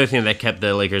 So another thing that kept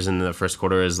the Lakers in the first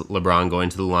quarter is LeBron going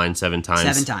to the line 7 times.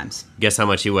 7 times. Guess how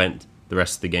much he went the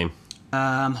rest of the game?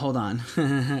 Hold on.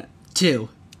 2.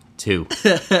 2.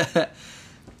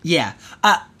 Yeah.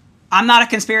 I'm not a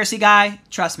conspiracy guy.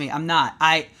 Trust me, I'm not.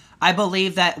 I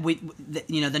believe that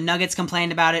the Nuggets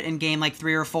complained about it in game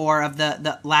 3 or 4 of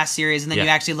the last series, and then you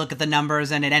actually look at the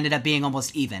numbers, and it ended up being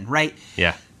almost even, right?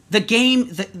 Yeah. The game,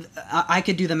 I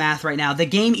could do the math right now. The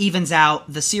game evens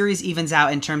out. The series evens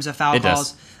out in terms of foul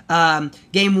calls.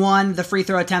 Game 1, the free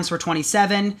throw attempts were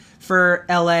 27 for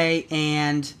LA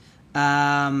and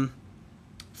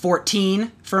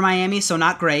 14 for Miami, so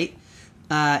not great.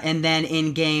 And then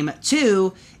in game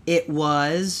 2, it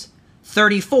was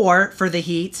 34 for the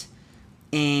Heat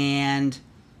and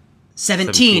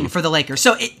 17 for the Lakers.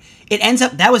 So it ends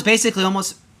up, that was basically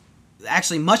almost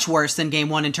actually much worse than game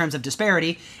 1 in terms of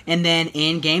disparity. And then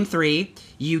in game 3,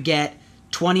 you get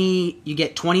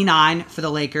 29 for the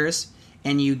Lakers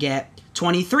and you get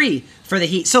 23 for the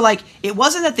Heat. So it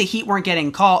wasn't that the Heat weren't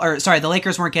getting the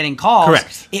Lakers weren't getting calls.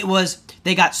 Correct. It was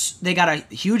they got a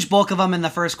huge bulk of them in the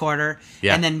first quarter,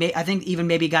 and then I think even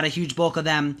maybe got a huge bulk of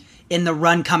them in the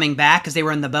run coming back because they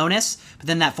were in the bonus. But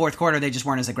then that fourth quarter, they just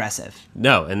weren't as aggressive.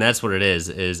 No, and that's what it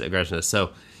is aggressiveness.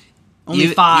 So only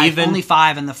 5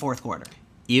 in the fourth quarter.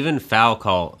 even foul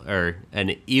call or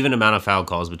an even amount of foul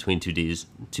calls between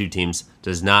two teams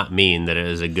does not mean that it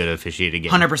is a good officiated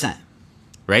game. 100%.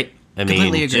 Right? I Completely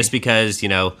mean, agree. just because,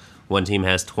 one team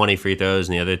has 20 free throws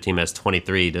and the other team has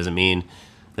 23 doesn't mean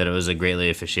that it was a greatly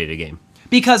officiated game.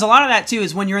 Because a lot of that, too,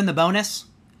 is when you're in the bonus,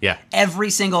 Yeah. every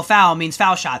single foul means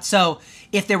foul shot. So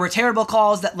if there were terrible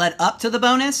calls that led up to the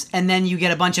bonus and then you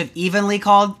get a bunch of evenly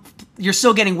called, you're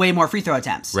still getting way more free throw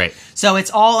attempts. Right. So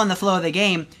it's all in the flow of the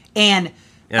game. And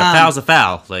a foul's a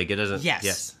foul. Like, it doesn't...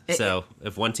 Yes. So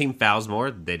if one team fouls more,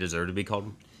 they deserve to be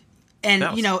called And,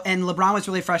 fouls. and LeBron was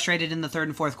really frustrated in the third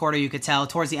and fourth quarter, you could tell.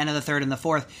 Towards the end of the third and the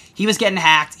fourth, he was getting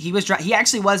hacked. He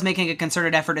actually was making a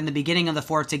concerted effort in the beginning of the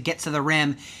fourth to get to the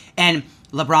rim. And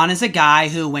LeBron is a guy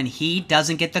who, when he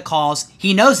doesn't get the calls,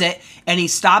 he knows it, and he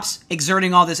stops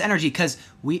exerting all this energy. Because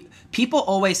people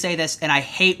always say this, and I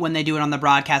hate when they do it on the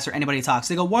broadcast or anybody talks.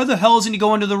 They go, why the hell isn't he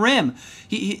going to the rim?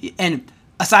 And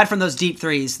aside from those deep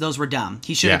threes, those were dumb.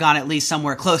 He should have gone at least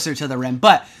somewhere closer to the rim.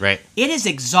 But Right. It is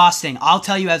exhausting. I'll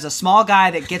tell you, as a small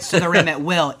guy that gets to the rim at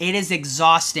will, it is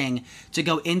exhausting to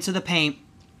go into the paint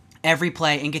every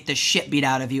play and get the shit beat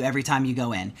out of you every time you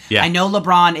go in. Yeah. I know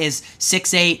LeBron is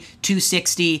 6'8",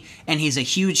 260, and he's a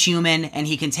huge human, and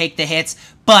he can take the hits,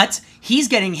 but he's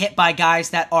getting hit by guys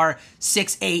that are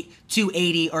 6'8",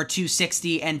 280, or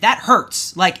 260, and that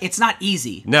hurts. Like, it's not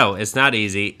easy. No, it's not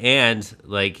easy, and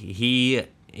like he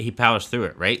powers through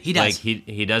it, right? He does. Like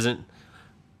he doesn't.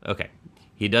 Okay,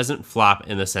 he doesn't flop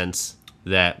in the sense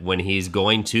that when he's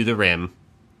going to the rim,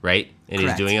 right, and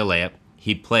Correct. he's doing a layup,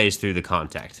 he plays through the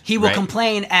contact. He will right?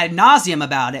 complain ad nauseum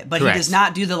about it, but Correct. he does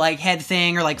not do the like head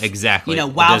thing or like Exactly. It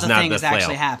while does the not thing is flail.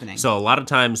 actually happening. So a lot of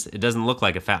times it doesn't look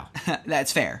like a foul.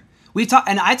 That's fair. We talked,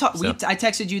 and I So.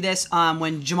 texted you this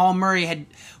when Jamal Murray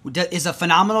is a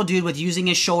phenomenal dude with using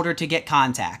his shoulder to get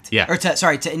contact. Yeah. Or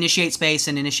to initiate space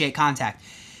and initiate contact.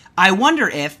 I wonder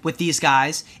if with these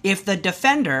guys, if the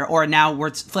defender, or now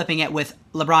we're flipping it with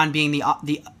LeBron being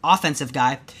the offensive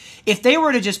guy, if they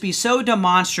were to just be so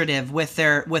demonstrative with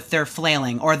their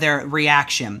flailing or their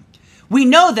reaction. We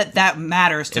know that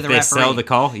matters to If the they referee. sell the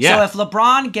call, yeah. So if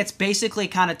LeBron gets basically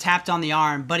kind of tapped on the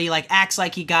arm, but he like acts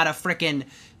like he got a frickin'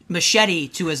 machete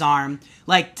to his arm,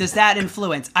 like, does that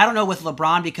influence? I don't know with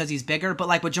LeBron because he's bigger, but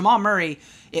like with Jamal Murray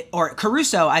or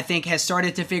Caruso, I think has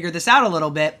started to figure this out a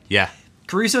little bit. Yeah.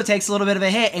 Caruso takes a little bit of a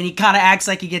hit, and he kind of acts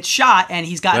like he gets shot, and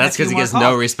he's got. Well, that's because he gets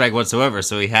no respect whatsoever,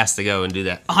 so he has to go and do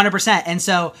that. 100%. And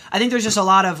so I think there's just a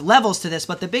lot of levels to this,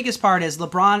 but the biggest part is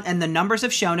LeBron, and the numbers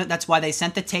have shown it. That's why they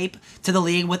sent the tape to the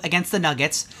league against the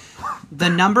Nuggets. The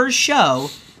numbers show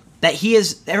that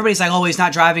everybody's like, oh, he's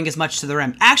not driving as much to the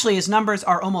rim. Actually, his numbers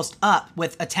are almost up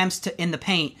with attempts in the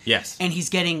paint. Yes. And he's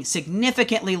getting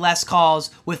significantly less calls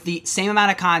with the same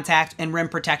amount of contact and rim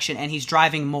protection, and he's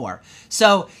driving more.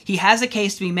 So he has a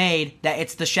case to be made that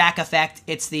it's the Shaq effect,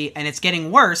 and it's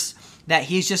getting worse, that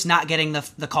he's just not getting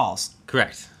the calls.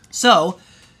 Correct. So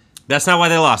That's not why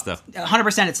they lost, though.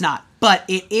 100% it's not. But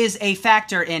it is a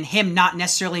factor in him not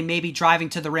necessarily maybe driving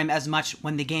to the rim as much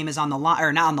when the game is on the line,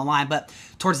 or not on the line, but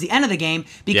towards the end of the game,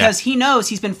 because he knows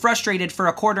he's been frustrated for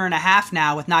a quarter and a half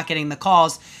now with not getting the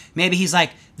calls. Maybe he's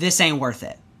like, this ain't worth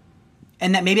it.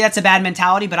 And that maybe that's a bad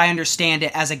mentality, but I understand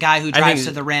it as a guy who drives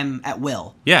to the rim at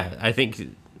will. Yeah, I think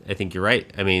you're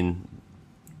right. I mean,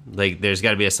 like, there's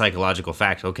got to be a psychological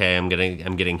fact. Okay, I'm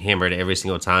getting hammered every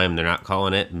single time. They're not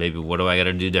calling it. Maybe what do I got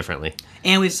to do differently?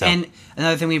 And and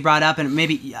another thing we brought up, and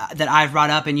maybe that I've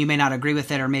brought up, and you may not agree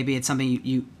with it, or maybe it's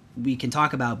something we can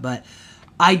talk about. But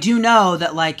I do know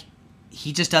that like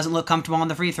he just doesn't look comfortable on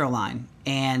the free throw line,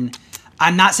 and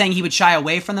I'm not saying he would shy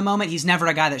away from the moment. He's never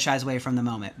a guy that shies away from the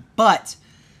moment. But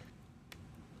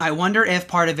I wonder if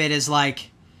part of it is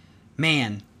like,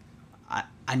 man,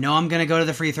 I know I'm going to go to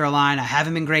the free throw line. I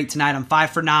haven't been great tonight. I'm 5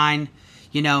 for 9.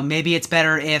 You know, maybe it's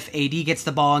better if AD gets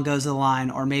the ball and goes to the line,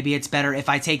 or maybe it's better if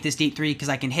I take this deep three because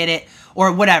I can hit it,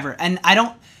 or whatever. And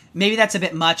maybe that's a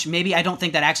bit much. Maybe I don't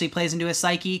think that actually plays into his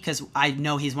psyche, because I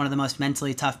know he's one of the most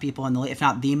mentally tough people in the league, if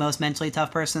not the most mentally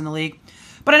tough person in the league.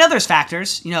 But I know there's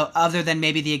factors, you know, other than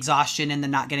maybe the exhaustion and the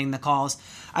not getting the calls.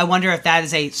 I wonder if that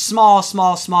is a small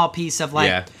piece of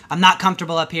like, I'm not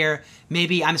comfortable up here.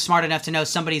 Maybe I'm smart enough to know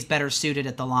somebody's better suited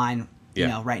at the line, you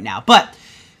know, right now. But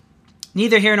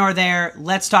neither here nor there.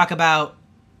 Let's talk about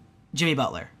Jimmy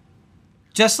Butler.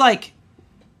 Just like...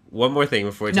 One more thing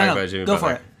before we talk about Jimmy Butler. Go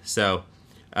for it. So,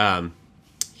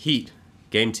 Heat,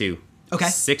 Game 2. Okay.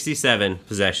 67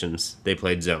 possessions, they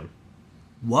played zone.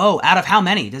 Whoa, out of how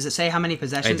many? Does it say how many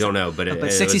possessions? I don't know, but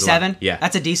it 67? Yeah.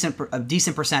 That's a decent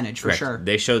percentage, for sure.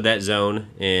 They showed that zone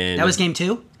in... That was Game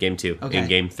 2? Game 2. Okay. In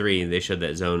Game 3, they showed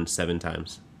that zone 7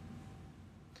 times.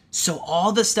 So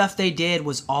all the stuff they did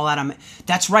was all out of.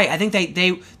 That's right. I think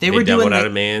they were doubled doing out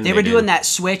of man. They were doing that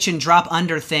switch and drop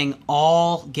under thing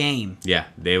all game. Yeah,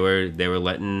 they were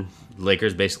letting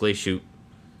Lakers basically shoot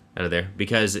out of there,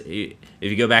 because if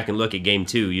you go back and look at game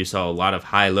 2, you saw a lot of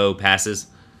high-low passes.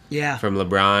 Yeah. From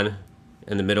LeBron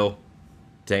in the middle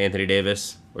to Anthony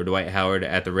Davis or Dwight Howard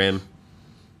at the rim,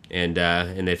 and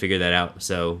they figured that out.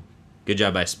 So good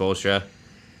job by Spoelstra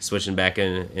switching back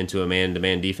into a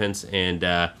man-to-man defense, and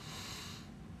I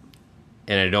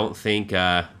don't think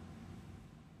Vogel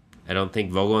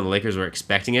and the Lakers were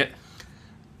expecting it.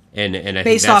 And I think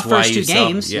based that's off why first you two saw,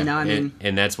 games, yeah, I mean,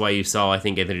 and that's why you saw, I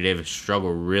think, Anthony Davis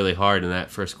struggle really hard in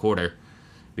that first quarter,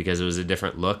 because it was a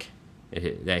different look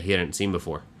that he hadn't seen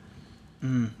before.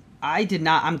 I did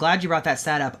not. I'm glad you brought that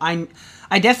stat up.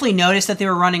 I definitely noticed that they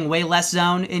were running way less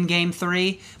zone in game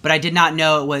 3, but I did not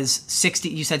know it was 60.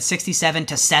 You said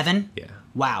 67-7. Yeah.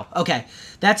 Wow. Okay,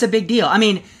 that's a big deal. I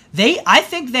mean, I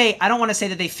don't want to say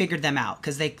that they figured them out,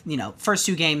 because they, first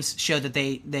 2 games showed that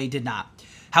they did not.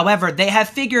 However, they have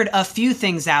figured a few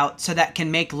things out so that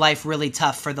can make life really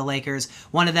tough for the Lakers.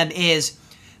 One of them is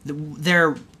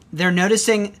they're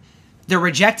noticing. They're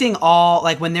rejecting all,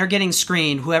 like when they're getting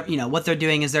screened, whoever, what they're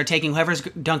doing is they're taking whoever's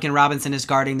Duncan Robinson is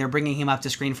guarding, they're bringing him up to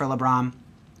screen for LeBron.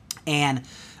 And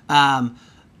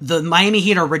the Miami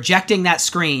Heat are rejecting that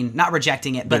screen, not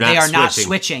rejecting it, but they are not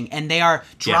switching, and they are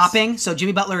dropping. Yes. So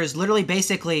Jimmy Butler is literally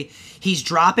he's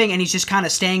dropping and he's just kind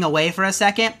of staying away for a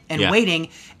second and waiting.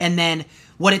 And then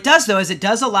what it does, though, is it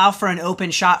does allow for an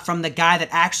open shot from the guy that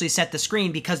actually set the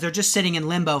screen, because they're just sitting in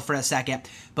limbo for a second.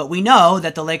 But we know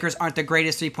that the Lakers aren't the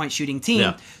greatest three-point shooting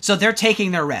team, so they're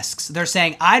taking their risks. They're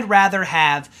saying, I'd rather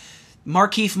have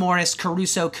Markieff Morris,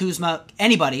 Caruso, Kuzma,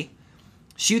 anybody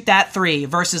shoot that 3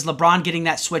 versus LeBron getting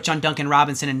that switch on Duncan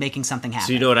Robinson and making something happen.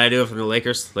 So you know what I do from the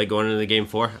Lakers, like going into the game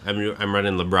 4? I'm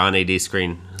running LeBron AD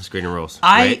screen and rolls.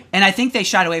 Right? And I think they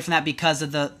shied away from that because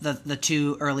of the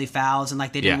 2 early fouls, and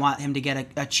like they didn't want him to get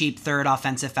a cheap third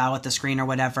offensive foul at the screen or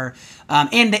whatever.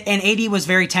 And AD was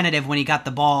very tentative when he got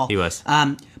the ball. He was.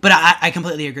 But I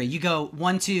completely agree. You go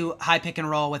 1-2 high pick and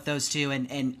roll with those 2,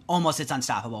 and almost it's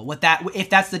unstoppable. With that,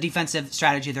 if that's the defensive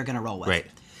strategy they're going to roll with. Right.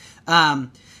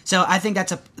 So I think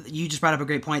you just brought up a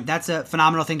great point. That's a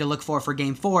phenomenal thing to look for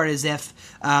game 4, is if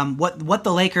what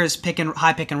the Lakers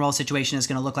high pick and roll situation is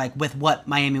going to look like with what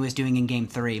Miami was doing in game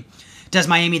 3. Does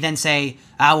Miami then say,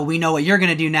 well, we know what you're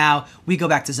going to do now, we go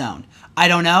back to zone? I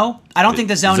don't know. I don't think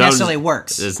the zone necessarily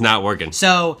works. It's not working.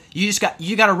 So you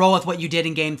got to roll with what you did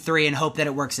in game 3 and hope that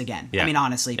it works again. Yeah. I mean,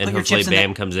 honestly, and put your hopefully chips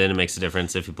Bam comes in and makes a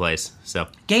difference if he plays. So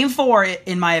game 4,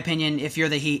 in my opinion, if you're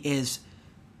the Heat, is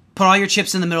put all your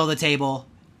chips in the middle of the table.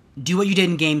 Do what you did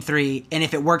in game 3, and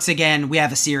if it works again, we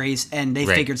have a series, and they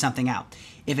figured something out.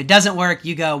 If it doesn't work,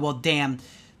 you go, well, damn,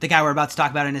 the guy we're about to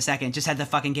talk about in a second just had the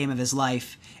fucking game of his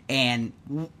life, and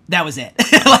that was it.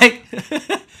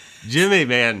 Jimmy,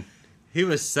 man, he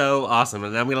was so awesome,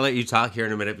 and I'm going to let you talk here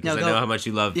in a minute because I know how much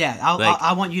you love. Yeah,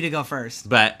 I want you to go first.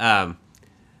 But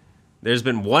there's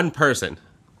been one person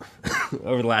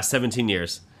over the last 17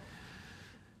 years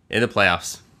in the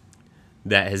playoffs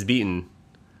that has beaten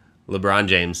LeBron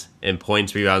James in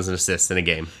points, rebounds, and assists in a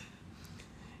game.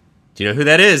 Do you know who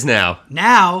that is now?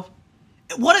 Now,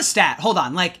 what a stat. Hold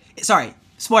on. Sorry,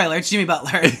 spoiler, it's Jimmy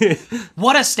Butler.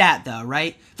 What a stat, though,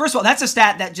 right? First of all, that's a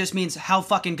stat that just means how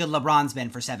fucking good LeBron's been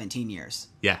for 17 years.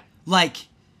 Yeah.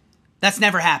 That's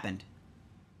never happened.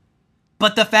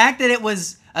 But the fact that it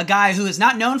was a guy who is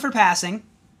not known for passing.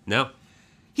 No.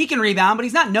 He can rebound, but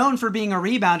he's not known for being a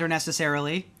rebounder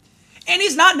necessarily. And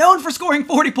he's not known for scoring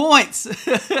 40 points.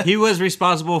 He was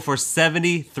responsible for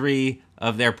 73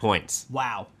 of their points.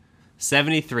 Wow.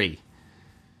 73.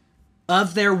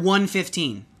 Of their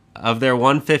 115. Of their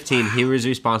 115, he was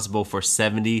responsible for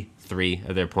 73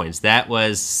 of their points. That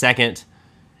was second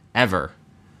ever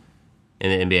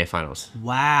in the NBA Finals.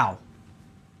 Wow.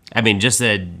 I mean, just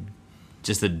a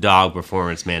dog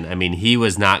performance, man. I mean, he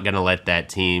was not going to let that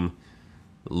team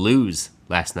lose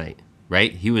last night.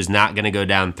 Right? He was not going to go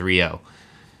down 3-0.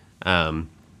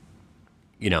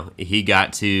 He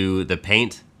got to the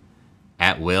paint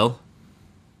at will.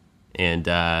 And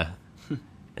the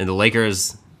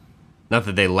Lakers, not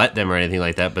that they let them or anything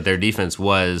like that, but their defense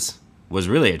was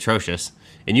really atrocious.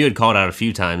 And you had called out a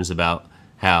few times about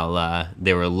how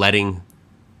they were letting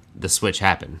the switch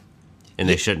happen. And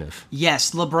they shouldn't have.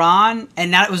 Yes, LeBron, and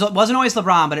now it wasn't always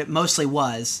LeBron, but it mostly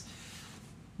was.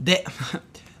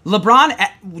 LeBron,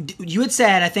 you had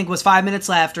said, I think it was 5 minutes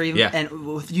left, or even, and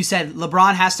you said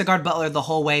LeBron has to guard Butler the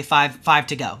whole way, five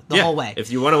to go, the whole way.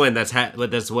 If you want to win, that's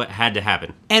what had to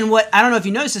happen. And I don't know if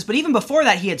you noticed this, but even before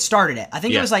that, he had started it. I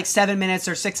think it was like 7 minutes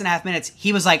or 6.5 minutes.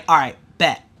 He was like, all right,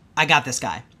 bet. I got this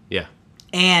guy. Yeah.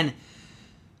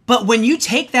 But when you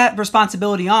take that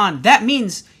responsibility on, that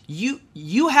means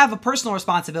you have a personal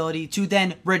responsibility to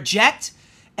then reject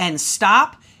and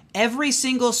stop every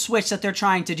single switch that they're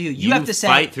trying to do. You have to say,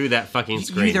 fight through that fucking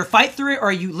screen. You either fight through it,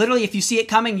 or you literally, if you see it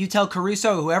coming, you tell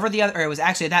Caruso or whoever the other, or it was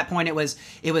actually at that point it was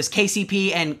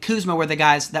KCP and Kuzma were the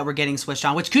guys that were getting switched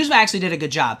on, which Kuzma actually did a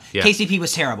good job. Yeah. KCP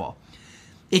was terrible.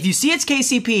 If you see it's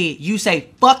KCP, you say,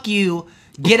 fuck you,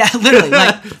 get out, literally,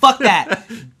 like, fuck that.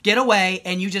 Get away,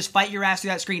 and you just fight your ass through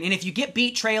that screen. And if you get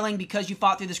beat trailing because you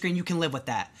fought through the screen, you can live with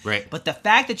that. Right. But the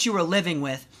fact that you were living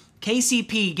with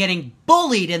KCP getting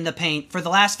bullied in the paint for the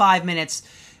last 5 minutes,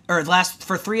 or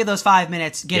for 3 of those 5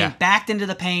 minutes, getting backed into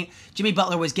the paint, Jimmy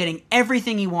Butler was getting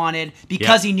everything he wanted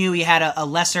because he knew he had a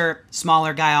lesser,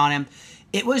 smaller guy on him.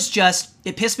 It was just,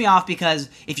 it pissed me off because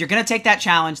if you're going to take that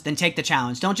challenge, then take the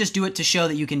challenge. Don't just do it to show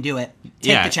that you can do it.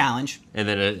 Take the challenge. And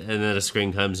then a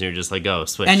screen comes and you're just like, oh,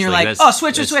 switch. And you're like oh,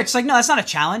 switch. It's like, no, that's not a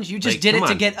challenge. You just did it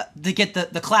to get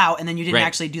the clout, and then you didn't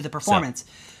actually do the performance.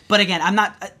 But again,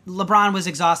 LeBron was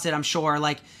exhausted, I'm sure.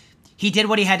 Like, he did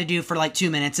what he had to do for like 2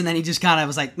 minutes, and then he just kind of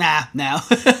was like, nah, no.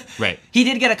 Right. He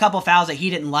did get a couple fouls that he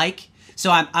didn't like. So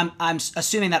I'm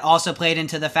assuming that also played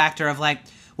into the factor of like,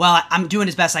 well, I'm doing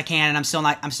as best I can, and I'm still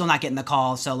not getting the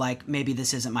call. So like, maybe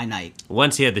this isn't my night.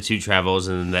 Once he had the 2 travels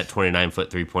and that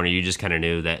 29-foot 3-pointer, you just kind of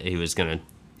knew that he was gonna.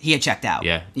 He had checked out.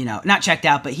 Yeah. Not checked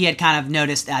out, but he had kind of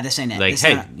noticed this ain't it. Like,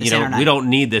 hey, we don't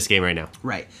need this game right now.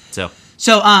 Right. So,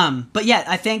 but yeah,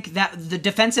 I think that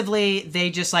defensively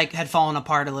they just like had fallen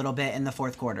apart a little bit in the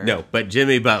fourth quarter. No, but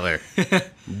Jimmy Butler,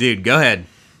 dude, go ahead.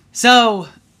 So,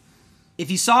 if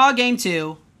you saw game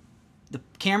 2. The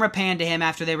camera panned to him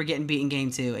after they were getting beat in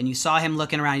game 2, and you saw him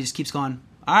looking around. He just keeps going,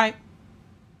 all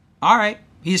right.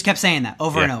 He just kept saying that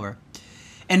over and over.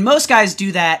 And most guys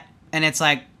do that, and it's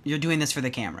like, you're doing this for the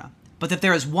camera. But if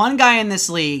there is one guy in this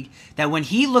league that when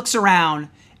he looks around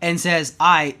and says,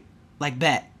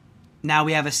 bet, now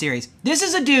we have a series. This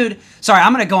is a dude, sorry,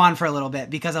 I'm going to go on for a little bit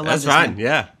because I love this. That's fine,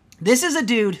 yeah. This is a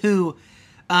dude who,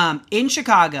 in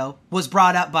Chicago, was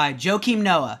brought up by Joakim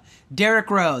Noah, Derrick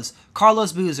Rose,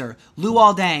 Carlos Boozer,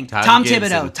 Luol Deng, Tom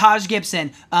Thibodeau, Taj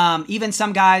Gibson, even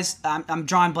some guys. I'm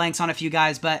drawing blanks on a few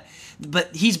guys, but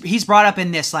he's brought up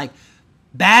in this like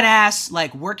badass,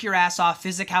 like work your ass off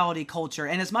physicality culture.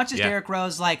 And as much as Derrick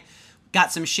Rose like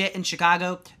got some shit in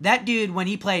Chicago, that dude when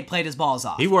he played his balls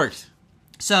off. He worked.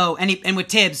 So and with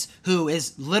Tibbs, who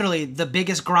is literally the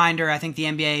biggest grinder I think the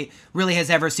NBA really has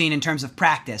ever seen in terms of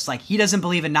practice. Like he doesn't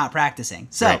believe in not practicing.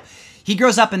 So he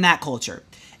grows up in that culture.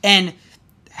 And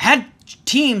had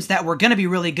teams that were going to be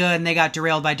really good, and they got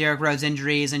derailed by Derrick Rose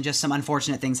injuries and just some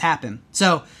unfortunate things happen.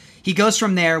 So he goes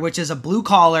from there, which is a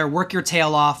blue-collar,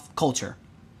 work-your-tail-off culture.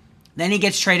 Then he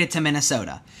gets traded to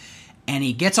Minnesota. And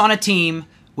he gets on a team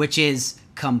which is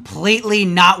completely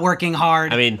not working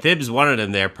hard. I mean, Thibs wanted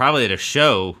him there probably to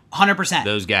show 100%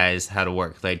 those guys how to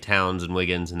work, like Towns and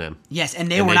Wiggins and them. Yes,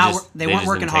 and they weren't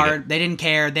working hard. They didn't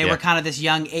care. They were kind of this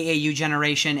young AAU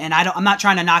generation, and I'm not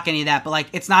trying to knock any of that, but like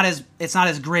it's not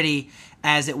as gritty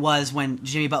as it was when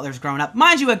Jimmy Butler's growing up.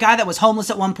 Mind you, a guy that was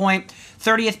homeless at one point,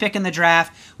 30th pick in the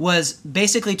draft, was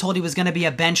basically told he was going to be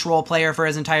a bench role player for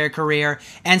his entire career,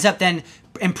 ends up then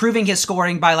improving his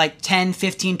scoring by like 10,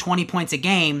 15, 20 points a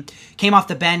game, came off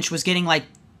the bench, was getting like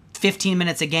 15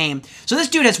 minutes a game. So this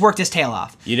dude has worked his tail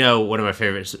off. You know, one of my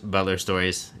favorite Butler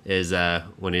stories is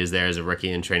when he was there as a rookie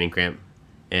in training camp,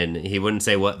 and he wouldn't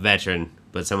say what veteran,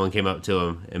 but someone came up to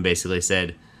him and basically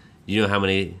said, do you know how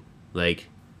many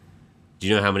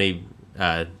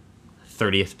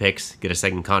 30th picks get a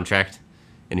second contract?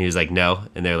 And he was like, no.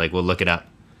 And they're like, well, look it up.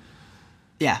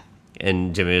 Yeah.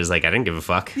 And Jimmy was like, I didn't give a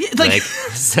fuck. Yeah,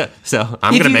 so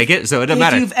I'm going to make it, so it doesn't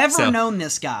matter. If you've ever known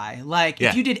this guy,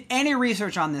 if you did any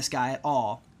research on this guy at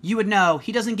all, you would know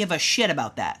he doesn't give a shit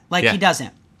about that. He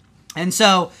doesn't. And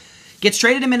so, gets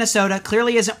traded to Minnesota,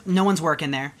 clearly no one's working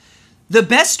there. The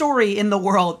best story in the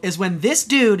world is when this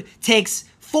dude takes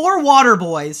 4 water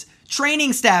boys,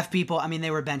 training staff people, I mean,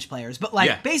 they were bench players, but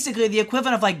basically the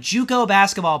equivalent of JUCO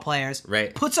basketball players,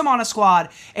 puts them on a squad,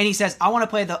 and he says, I want to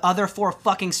play the other 4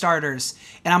 fucking starters,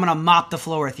 and I'm going to mop the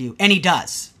floor with you. And he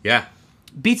does. Yeah.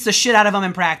 Beats the shit out of them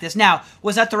in practice. Now,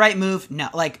 was that the right move? No.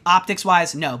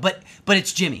 Optics-wise, no. But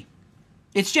it's Jimmy.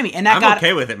 It's Jimmy. And I'm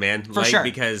okay with it, man. For sure.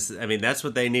 Because, I mean, that's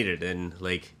what they needed, and,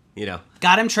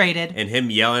 got him traded. And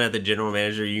him yelling at the general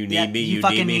manager, you need me, you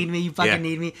fucking need me. You fucking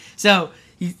need me. So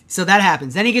that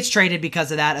happens. Then he gets traded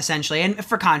because of that, essentially, and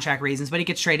for contract reasons, but he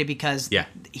gets traded because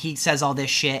he says all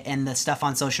this shit and the stuff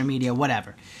on social media,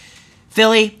 whatever.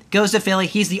 Philly, goes to Philly.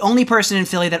 He's the only person in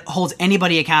Philly that holds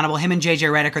anybody accountable. Him and JJ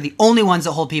Redick are the only ones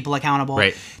that hold people accountable.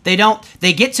 Right. They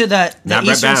get to the Eastern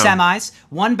Brett Brown. semis,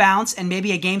 one bounce, and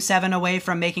maybe a game 7 away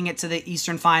from making it to the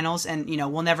Eastern finals. And,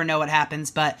 we'll never know what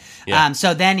happens. But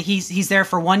so then he's there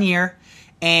for 1 year,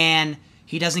 and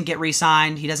he doesn't get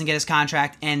re-signed. He doesn't get his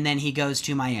contract, and then he goes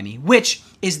to Miami, which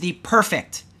is the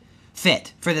perfect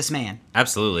fit for this man.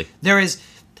 Absolutely.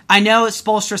 I know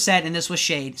Spoelstra said, and this was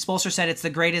shade, Spoelstra said it's the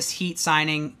greatest Heat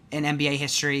signing in NBA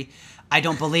history. I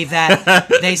don't believe that.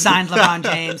 They signed LeBron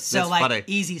James, so funny.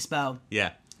 Easy Spo.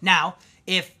 Yeah. Now,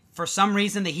 if for some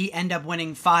reason the Heat end up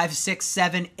winning 5, 6,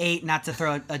 7, 8, not to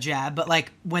throw a jab, but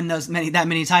win that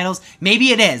many titles, maybe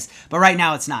it is, but right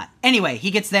now it's not. Anyway,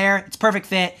 he gets there, it's perfect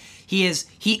fit. He is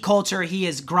Heat culture. He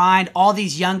is grind. All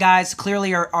these young guys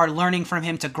clearly are learning from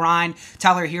him to grind.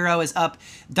 Tyler Hero is up.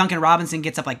 Duncan Robinson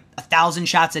gets up 1,000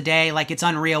 shots a day. It's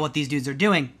unreal what these dudes are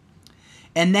doing.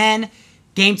 And then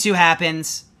game 2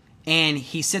 happens, and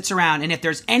he sits around. And if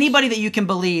there's anybody that you can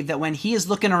believe that when he is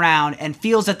looking around and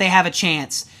feels that they have a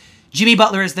chance, Jimmy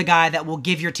Butler is the guy that will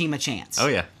give your team a chance. Oh,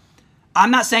 yeah. I'm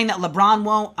not saying that LeBron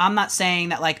won't. I'm not saying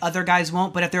that other guys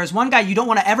won't. But if there's one guy you don't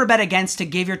want to ever bet against to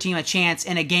give your team a chance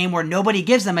in a game where nobody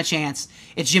gives them a chance,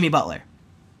 it's Jimmy Butler.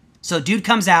 So dude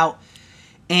comes out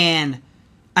and,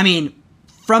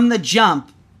 from the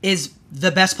jump is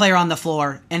the best player on the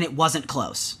floor, and it wasn't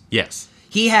close. Yes.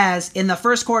 He has, in the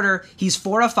first quarter, he's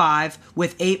 4 of 5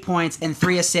 with 8 points and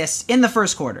 3 assists in the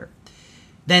first quarter.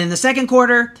 Then in the second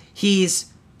quarter,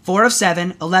 he's 4 of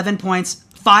 7, 11 points,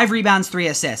 5 rebounds, 3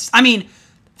 assists.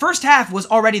 First half was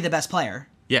already the best player.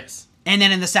 Yes. And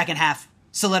then in the second half,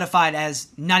 solidified as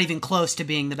not even close to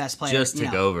being the best player. Just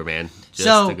took over, man.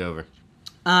 Just took over.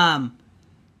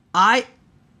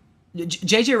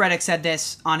 JJ Redick said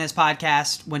this on his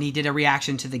podcast when he did a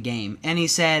reaction to the game. And he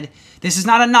said, this is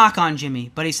not a knock on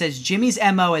Jimmy, but he says Jimmy's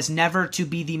MO is never to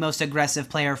be the most aggressive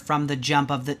player from the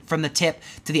jump from the tip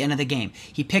to the end of the game.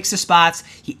 He picks the spots,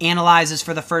 he analyzes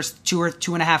for the first 2 or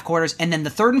 2.5 quarters, and then the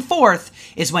third and fourth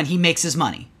is when he makes his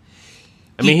money.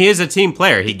 He is a team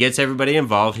player. He gets everybody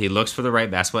involved. He looks for the right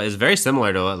basketball. It's very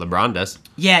similar to what LeBron does.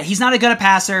 Yeah, he's not a good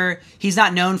passer. He's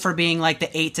not known for being the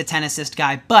 8 to 10 assist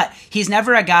guy, but he's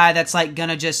never a guy that's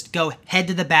gonna just go head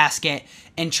to the basket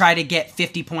and try to get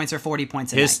 50 points or 40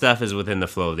 points a night. His stuff is within the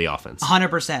flow of the offense.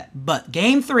 100%. But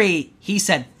game 3, he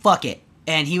said, fuck it.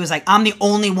 And he was like, I'm the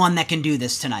only one that can do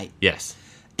this tonight. Yes.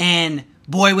 And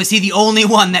boy, was he the only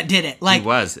one that did it. He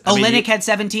was. Olynyk had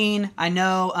 17. I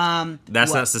know.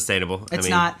 That's not sustainable. It's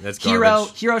not. That's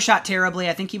garbage. Hero shot terribly.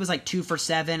 I think he was 2 for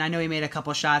 7. I know he made a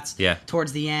couple shots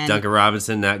towards the end. Duncan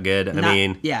Robinson, not good.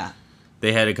 Yeah.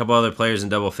 They had a couple other players in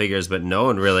double figures, but no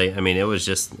one really. It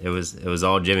was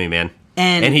all Jimmy, man.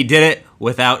 And he did it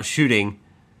without shooting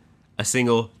a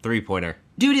single 3-pointer.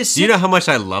 Dude is. Do you know how much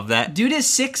I love that? Dude is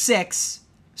 6'6".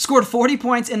 Scored 40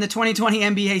 points in the 2020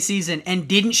 NBA season and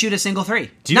didn't shoot a single 3.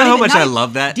 Do you know how much I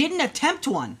love that? Didn't attempt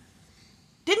one.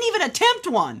 Didn't even attempt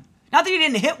one. Not that he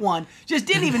didn't hit one, just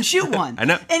didn't even shoot one. I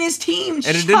know. And his team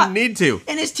it didn't need to.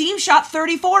 And his team shot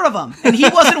 34 of them, and he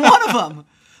wasn't one of them.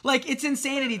 It's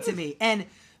insanity to me. And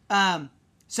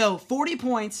so 40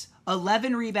 points,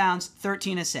 11 rebounds,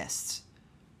 13 assists.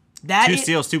 2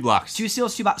 steals, 2 blocks. 2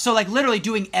 steals, 2 blocks. So literally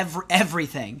doing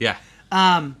everything. Yeah.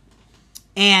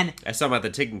 And I saw him at the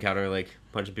ticket counter,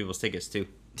 punching people's tickets too.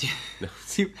 No.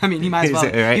 He might as well.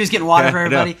 Right? He was getting water for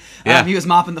everybody. Yeah. He was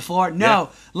mopping the floor. No,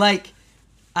 and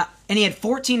he had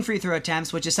 14 free throw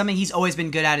attempts, which is something he's always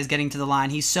been good at, is getting to the line.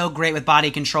 He's so great with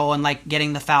body control and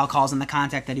getting the foul calls and the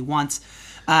contact that he wants.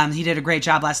 He did a great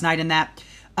job last night in that.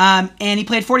 And he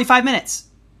played 45 minutes.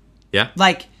 Yeah.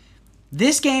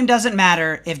 This game doesn't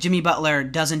matter if Jimmy Butler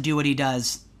doesn't do what he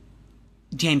does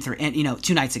game 3, and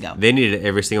 2 nights ago. They needed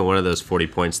every single one of those 40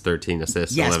 points, 13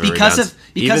 assists, yes, 11 because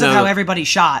rebounds. of how everybody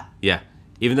shot. Yeah.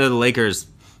 Even though the Lakers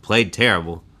played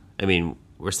terrible,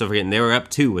 we're still forgetting they were up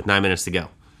 2 with 9 minutes to go.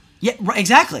 Yeah,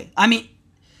 exactly.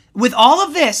 With all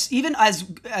of this, even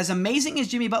as amazing as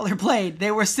Jimmy Butler played,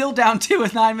 they were still down 2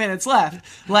 with 9 minutes left.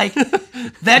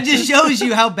 That just shows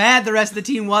you how bad the rest of the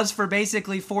team was for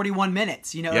basically 41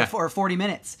 minutes, or 40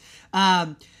 minutes.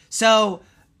 And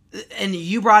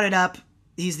you brought it up.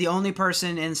 He's the only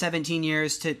person in 17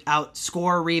 years to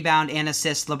outscore, rebound, and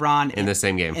assist LeBron in the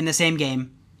same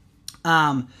game.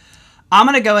 I'm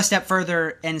going to go a step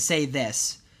further and say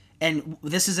this, and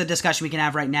this is a discussion we can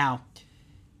have right now.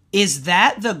 Is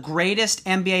that the greatest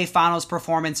NBA Finals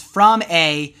performance from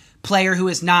a player who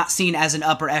is not seen as an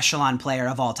upper echelon player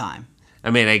of all time?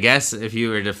 I guess if you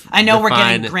were to I know define, we're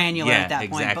getting granular at that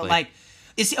exactly. point, but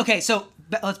is he, okay, so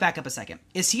let's back up a second.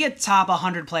 Is he a top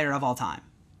 100 player of all time?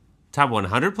 Top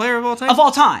 100 player of all time? Of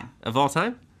all time. Of all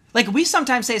time? Like, we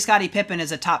sometimes say Scottie Pippen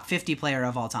is a top 50 player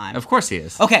of all time. Of course he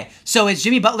is. Okay, so is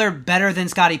Jimmy Butler better than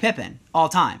Scottie Pippen all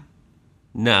time?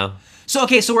 No. So,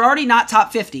 okay, so we're already not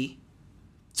top 50.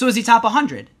 So is he top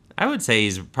 100? I would say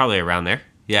he's probably around there.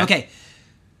 Yeah. Okay,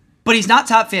 but he's not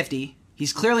top 50.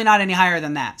 He's clearly not any higher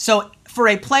than that. So for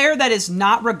a player that is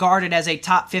not regarded as a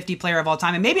top 50 player of all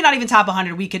time, and maybe not even top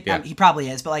 100, he probably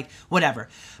is, but like, whatever.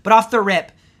 But off the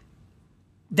rip,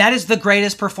 that is the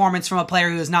greatest performance from a player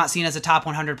who is not seen as a top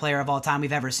 100 player of all time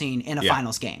we've ever seen in a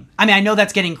finals game. I mean, I know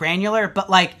that's getting granular, but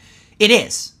like, it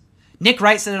is. Nick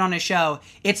Wright said it on his show.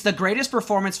 It's the greatest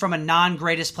performance from a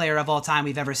non-greatest player of all time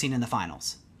we've ever seen in the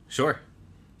finals. Sure.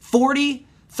 40,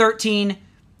 13,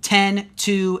 10,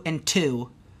 2, and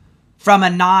 2 from a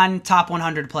non-top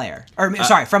 100 player. Or,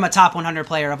 sorry, from a top 100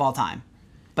 player of all time.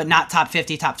 But not top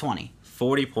 50, top 20.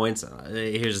 40 points.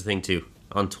 Here's the thing, too.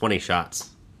 On 20 shots.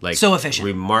 Like, so efficient.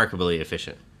 Remarkably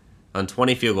efficient. On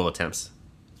 20 field goal attempts.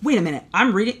 Wait a minute.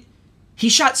 I'm reading. He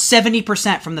shot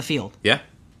 70% from the field. Yeah.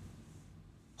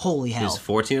 Holy hell. He was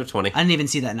 14 of 20. I didn't even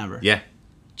see that number. Yeah.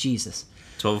 Jesus.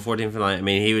 12 of 14 from the line. I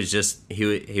mean, he was just,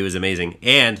 he was amazing.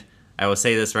 And I will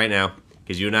say this right now,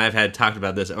 because you and I have talked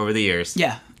about this over the years.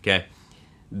 Yeah. Okay.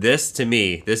 This, to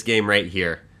me, this game right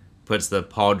here, puts the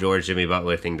Paul George, Jimmy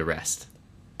Butler thing to rest.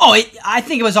 Oh, I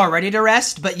think it was already to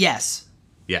rest, but yes.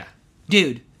 Yeah.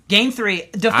 Dude, game 3,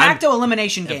 de facto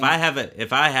elimination game.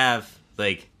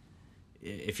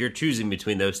 If you're choosing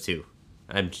between those two,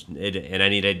 and I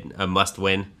need a must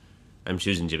win, I'm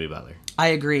choosing Jimmy Butler. I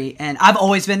agree, and I've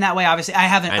always been that way. Obviously, I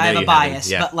have a bias,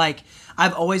 yeah. But like,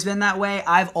 I've always been that way.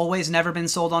 I've always never been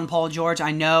sold on Paul George.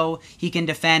 I know he can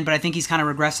defend, but I think he's kind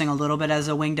of regressing a little bit as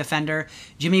a wing defender.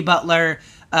 Jimmy Butler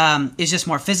is just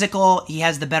more physical. He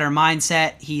has the better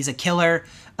mindset. He's a killer.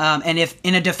 And if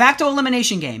in a de facto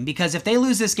elimination game, because if they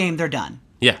lose this game, they're done.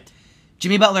 Yeah.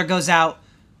 Jimmy Butler goes out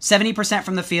 70%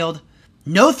 from the field,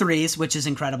 no threes, which is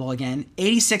incredible again,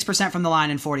 86% from the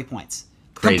line and 40 points.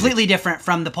 Crazy. Completely different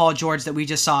from the Paul George that we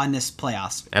just saw in this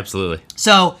playoffs. Absolutely.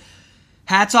 So,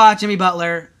 hats off, Jimmy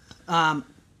Butler.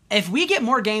 If we get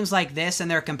more games like this and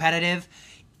they're competitive,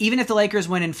 even if the Lakers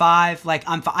win in 5, like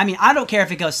I mean, I don't care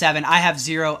if it goes 7. I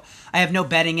have no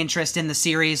betting interest in the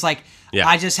series. Like, yeah.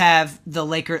 I just have the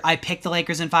Lakers. I picked the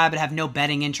Lakers in 5, but have no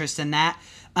betting interest in that.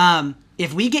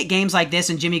 If we get games like this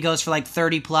and Jimmy goes for like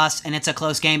 30 plus and it's a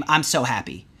close game, I'm so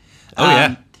happy. Oh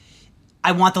yeah.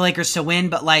 I want the Lakers to win,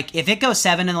 but like if it goes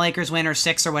 7 and the Lakers win or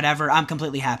 6 or whatever, I'm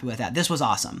completely happy with that. This was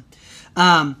awesome.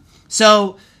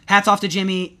 So hats off to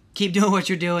Jimmy. Keep doing what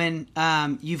you're doing.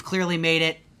 You've clearly made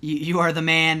it. You are the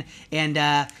man. And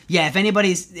if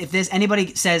anybody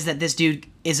says that this dude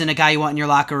isn't a guy you want in your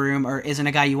locker room or isn't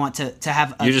a guy you want to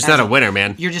have, you're just not a winner,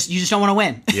 man. You just don't want to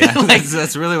win. Yeah, like,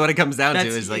 that's really what it comes down to.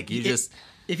 Is like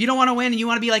if you don't want to win and you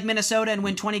want to be like Minnesota and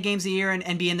win 20 games a year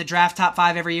and be in the draft top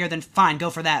 5 every year, then fine, go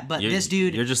for that. But this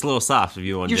dude, you're just a little soft if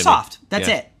you want. You're Jimmy. Soft. That's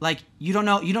it. Like you don't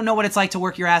know what it's like to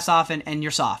work your ass off and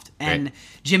you're soft. And right.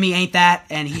 Jimmy ain't that,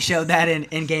 and he showed that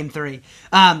in Game 3.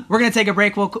 We're gonna take a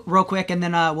break real quick, and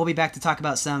then we'll be back to talk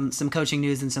about some coaching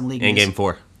news and some league and news. Game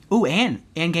 4. Ooh, and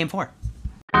Game 4.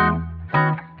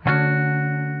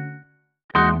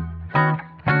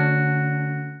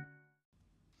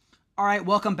 All right,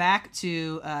 welcome back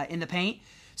to In the Paint.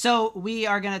 So we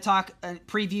are going to talk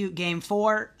preview Game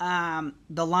 4.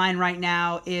 The line right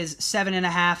now is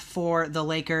 7.5 for the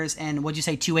Lakers, and what'd you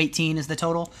say? 218 is the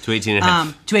total.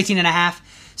 218.5. 218.5.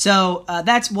 So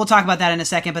we'll talk about that in a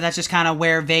second, but that's just kind of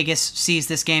where Vegas sees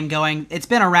this game going. It's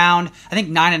been around, I think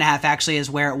 9.5 actually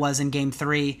is where it was in Game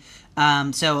 3.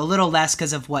 So a little less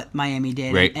because of what Miami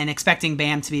did, right. and expecting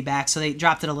Bam to be back, so they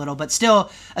dropped it a little, but still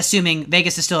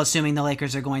Vegas is still assuming the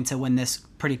Lakers are going to win this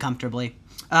pretty comfortably.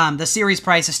 The series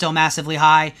price is still massively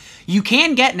high. You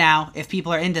can get now, if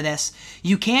people are into this,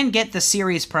 you can get the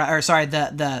series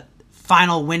the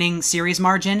final winning series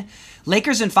margin.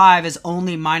 Lakers in 5 is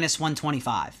only minus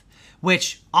 125,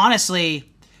 which honestly,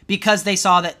 because they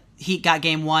saw that Heat got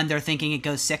Game 1, they're thinking it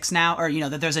goes 6 now, or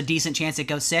that there's a decent chance it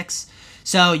goes 6.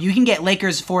 So you can get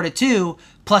Lakers 4-2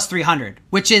 plus 300,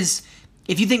 which is,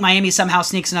 if you think Miami somehow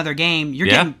sneaks another getting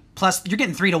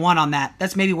 3-1 on that.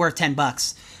 That's maybe worth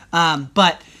 $10.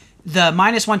 But the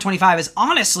minus 125 is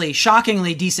honestly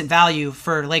shockingly decent value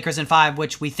for Lakers in 5,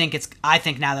 which I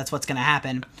think now that's what's going to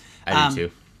happen. I do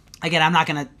too. Again, I'm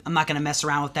not gonna mess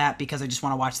around with that because I just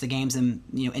want to watch the games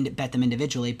and bet them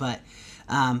individually. But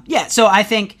so I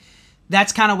think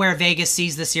that's kind of where Vegas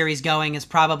sees the series going, is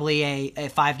probably a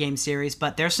 5-game series.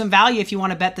 But there's some value if you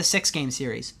want to bet the 6-game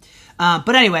series.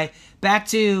 But anyway, back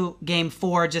to Game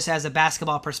 4, just as a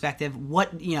basketball perspective.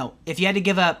 If you had to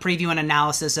give a preview and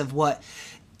analysis of what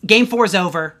Game 4 is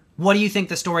over. What do you think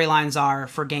the storylines are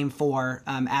for Game 4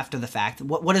 after the fact?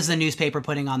 What is the newspaper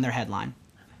putting on their headline?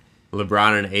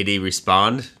 LeBron and AD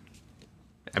respond.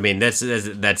 I mean, that's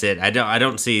it.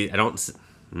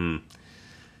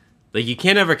 Like, you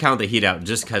can't ever count the Heat out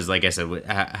just because, like I said,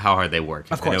 how hard they work.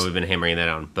 Of course. I know we've been hammering that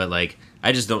on. But, like,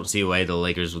 I just don't see a way the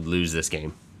Lakers would lose this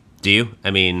game. Do you?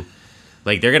 I mean,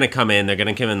 like, they're going to come in. They're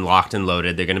going to come in locked and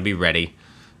loaded. They're going to be ready.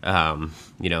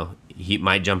 Heat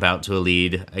might jump out to a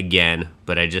lead again,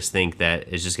 but I just think that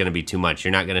it's just going to be too much.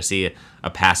 You're not going to see a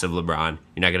passive LeBron.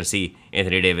 You're not going to see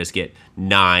Anthony Davis get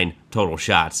 9 total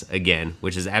shots again,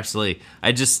 which is absolutely...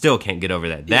 I just still can't get over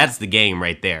that. That's the game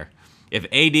right there. If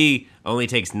AD only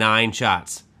takes 9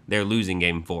 shots, they're losing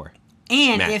Game 4.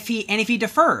 And if he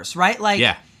defers, right? Like,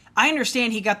 yeah. I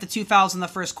understand he got the 2 fouls in the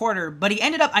first quarter, but he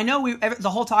ended up, I know the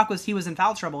whole talk was he was in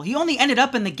foul trouble. He only ended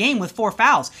up in the game with 4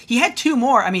 fouls. He had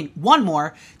 1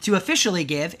 more to officially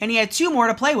give, and he had 2 more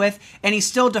to play with, and he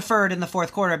still deferred in the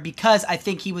fourth quarter because I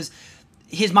think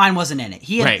his mind wasn't in it.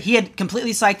 He had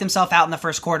completely psyched himself out in the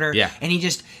first quarter,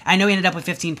 and I know he ended up with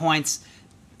 15 points.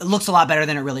 It looks a lot better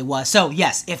than it really was. So,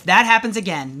 yes, if that happens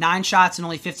again, 9 shots and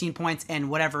only 15 points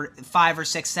and 5 or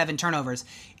 6, 7 turnovers,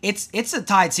 it's a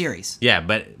tied series. Yeah,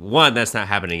 but 1, that's not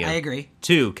happening again. I agree.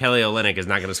 2, Kelly Olynyk is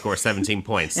not going to score 17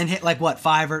 points. And hit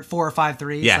 4 or 5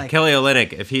 threes. Yeah, Kelly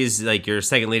Olynyk, if he's like your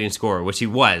second leading scorer, which he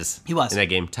was in that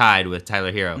game, tied with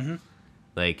Tyler Hero,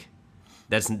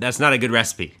 that's not a good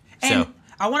recipe. And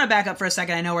I want to back up for a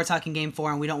second. I know we're talking Game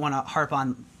 4 and we don't want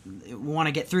to we want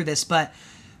to get through this, but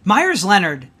Myers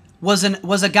Leonard was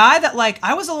a guy that, like,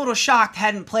 I was a little shocked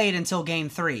hadn't played until Game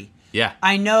 3. Yeah.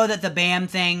 I know that the Bam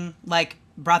thing, like,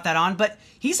 brought that on, but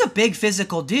he's a big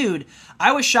physical dude.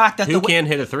 I was shocked that who can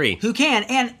hit a 3. Who can,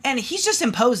 and he's just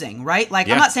imposing, right? Like,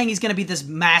 I'm not saying he's going to be this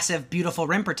massive, beautiful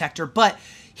rim protector, but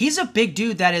he's a big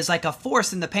dude that is like a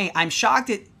force in the paint. I'm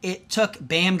shocked it took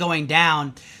Bam going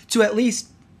down to at least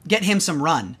get him some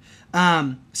run.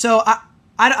 So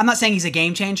I'm not saying he's a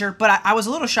game changer, but I was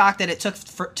a little shocked that it took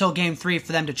till Game 3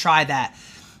 for them to try that.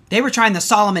 They were trying the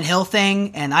Solomon Hill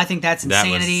thing, and I think that's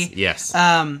insanity. Yes.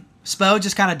 Spo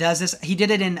just kind of does this. He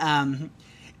did it in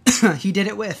he did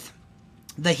it with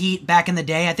the Heat back in the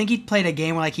day. I think he played a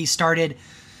game where, like, he started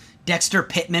Dexter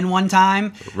Pittman one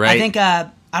time. Right. I think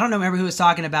I don't remember who was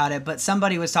talking about it, but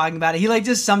somebody was talking about it. He, like,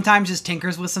 just sometimes just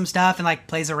tinkers with some stuff and, like,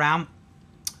 plays around.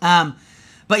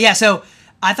 But yeah, so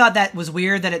I thought that was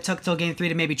weird that it took till Game 3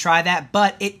 to maybe try that,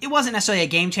 but it wasn't necessarily a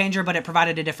game changer, but it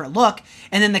provided a different look.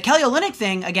 And then the Kelly Olynyk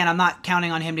thing, again, I'm not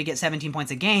counting on him to get 17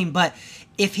 points a game, but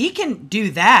if he can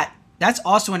do that, that's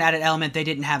also an added element they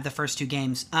didn't have the first 2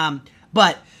 games.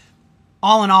 But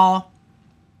all in all,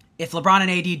 if LeBron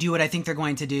and AD do what I think they're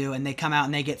going to do, and they come out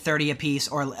and they get 30 apiece,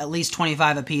 or at least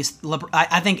 25 apiece,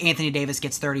 I think Anthony Davis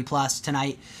gets 30 plus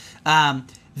tonight.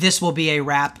 This will be a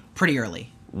wrap pretty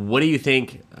early. What do you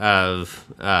think of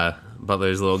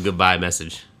Butler's little goodbye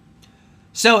message?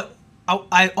 So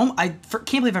I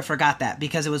can't believe I forgot that,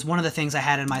 because it was one of the things I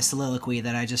had in my soliloquy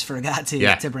that I just forgot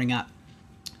to bring up.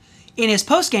 In his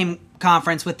post-game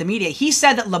conference with the media, he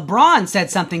said that LeBron said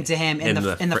something to him in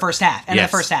the first half. In the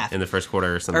first half. In the first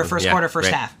quarter or something. Or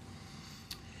first half.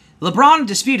 LeBron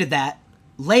disputed that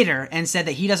later and said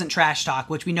that he doesn't trash talk,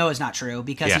 which we know is not true,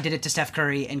 because he did it to Steph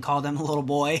Curry and called him a little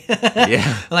boy.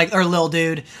 Or little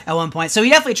dude at one point. So he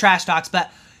definitely trash talks, but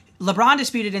LeBron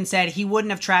disputed and said he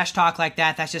wouldn't have trash talk like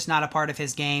that. That's just not a part of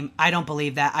his game. I don't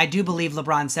believe that. I do believe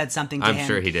LeBron said something to him. I'm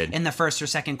sure he did. In the first or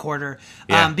second quarter.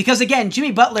 Because, again,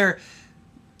 Jimmy Butler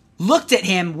looked at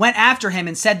him, went after him,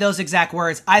 and said those exact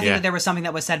words. I think that there was something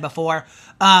that was said before.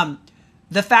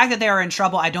 The fact that they are in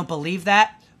trouble, I don't believe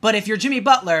that. But if you're Jimmy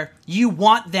Butler, you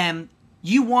want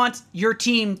your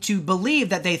team to believe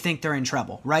that they think they're in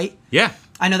trouble, right? Yeah.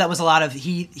 I know that was a lot of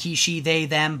he, she, they,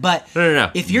 them, but no.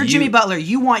 If you're Jimmy Butler,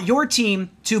 you want your team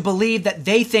to believe that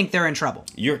they think they're in trouble.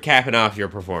 You're capping off your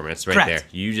performance right there.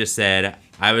 You just said,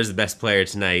 I was the best player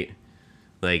tonight,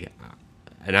 like,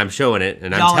 and I'm showing it,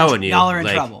 and I'm telling you. Y'all are in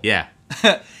trouble. Yeah.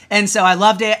 And so I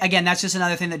loved it. Again, that's just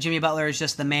another thing that Jimmy Butler is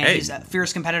just the man. He's a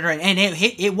fierce competitor, and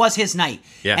it was his night.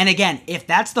 Yeah. And again, if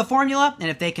that's the formula, and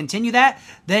if they continue that,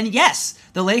 then yes,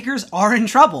 the Lakers are in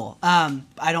trouble.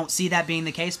 I don't see that being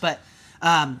the case, but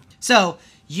so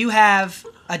you have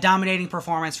a dominating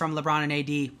performance from LeBron and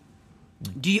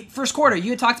AD. First quarter, you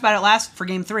had talked about it last for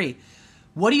Game 3.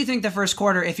 What do you think the first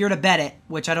quarter, if you're to bet it,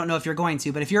 which I don't know if you're going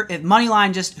to, but if money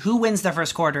line, just who wins the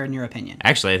first quarter in your opinion?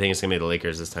 Actually, I think it's going to be the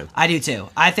Lakers this time. I do too.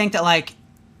 I think that, like,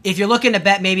 if you're looking to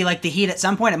bet maybe like the Heat at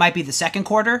some point, it might be the second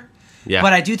quarter. Yeah.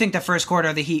 But I do think the first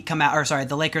quarter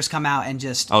the Lakers come out and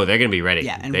just... Oh, they're going to be ready.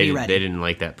 Yeah, and be ready. They didn't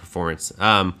like that performance.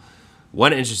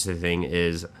 One interesting thing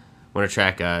is want to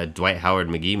track Dwight Howard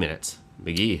McGee minutes.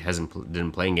 McGee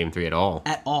didn't play in Game 3 at all.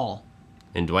 At all.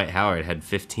 And Dwight Howard had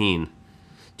 15.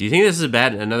 Do you think this is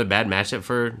another bad matchup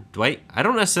for Dwight? I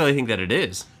don't necessarily think that it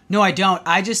is. No, I don't.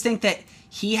 I just think that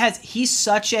he's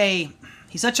such a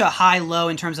high-low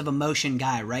in terms of emotion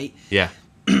guy, right? Yeah.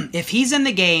 If he's in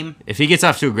the game... If he gets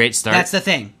off to a great start... That's the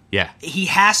thing. Yeah. He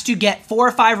has to get 4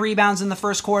 or 5 rebounds in the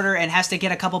first quarter and has to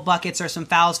get a couple buckets or some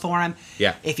fouls for him.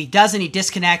 Yeah. If he doesn't, he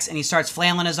disconnects and he starts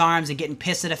flailing his arms and getting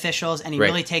pissed at officials, and he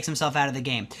really takes himself out of the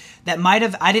game. That might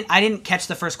have... I didn't catch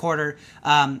the first quarter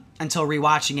until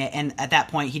rewatching it, and at that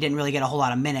point, he didn't really get a whole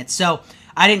lot of minutes. So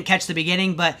I didn't catch the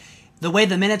beginning, but... The way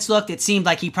the minutes looked, it seemed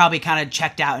like he probably kind of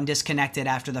checked out and disconnected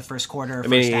after the first quarter. It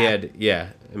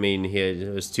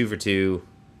was 2 for 2,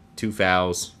 2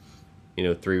 fouls,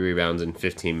 3 rebounds in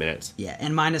 15 minutes. Yeah,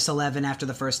 and minus 11 after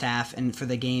the first half, and for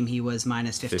the game he was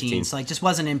minus 15. So just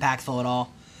wasn't impactful at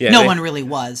all. Yeah, no one really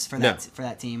was for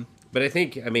that team. But I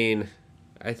think this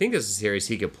is a series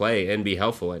he could play and be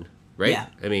helpful in, right? Yeah.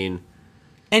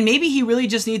 And maybe he really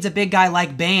just needs a big guy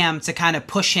like Bam to kind of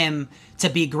push him to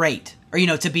be great. Or,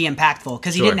 to be impactful.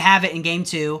 Because he didn't have it in Game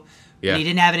 2. Yeah. And he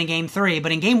didn't have it in Game 3.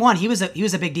 But in Game 1, he was a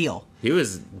big deal. He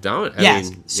was dominant.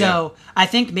 I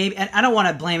think maybe... And I don't want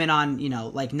to blame it on,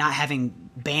 not having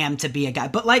Bam to be a guy.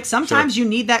 But, sometimes you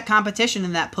need that competition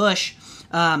and that push,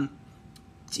 to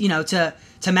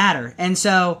matter. And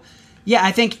so, yeah,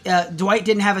 I think Dwight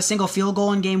didn't have a single field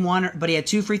goal in Game 1. But he had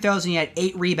 2 free throws and he had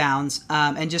 8 rebounds.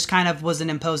 And just kind of was an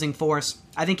imposing force.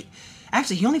 I think...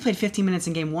 Actually, he only played 15 minutes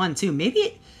in Game 1, too.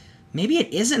 Maybe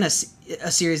it isn't a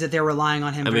series that they're relying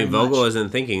on him. Vogel isn't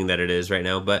thinking that it is right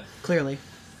now, but clearly,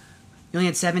 he only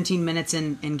had 17 minutes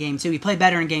in Game 2. He played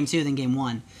better in Game 2 than Game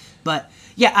 1, but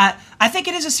yeah, I think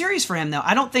it is a series for him though.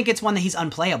 I don't think it's one that he's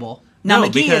unplayable. Now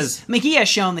McGee has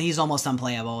shown that he's almost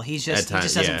unplayable. He just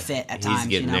doesn't fit at times. He's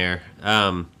getting there.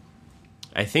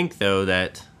 I think though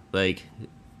that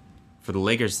for the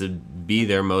Lakers to be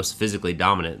their most physically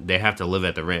dominant, they have to live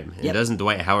at the rim. And doesn't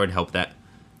Dwight Howard help that?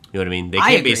 You know what I mean? They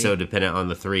can't be so dependent on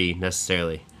the 3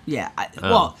 necessarily. Yeah.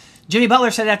 Jimmy Butler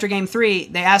said after Game 3,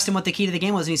 they asked him what the key to the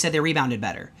game was, and he said they rebounded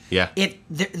better. Yeah.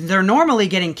 They're normally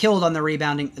getting killed on the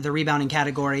rebounding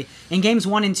category. In Games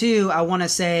 1 and 2, I want to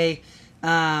say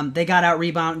they got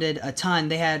out-rebounded a ton.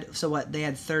 They had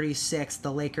 36.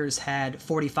 The Lakers had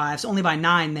 45, so only by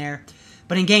 9 there.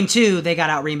 But in Game 2, they got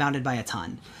out-rebounded by a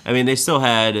ton. Lakers still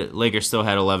had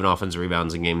 11 offensive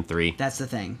rebounds in Game 3. That's the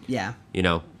thing, yeah.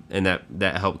 And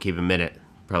that helped keep him in it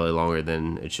probably longer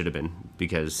than it should have been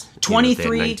because 23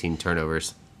 they had 19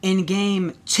 turnovers. In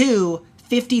Game 2,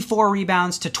 54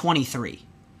 rebounds to 23.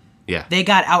 Yeah. They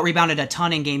got out-rebounded a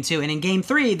ton in Game 2. And in Game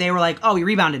 3, they were like, oh, we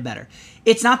rebounded better.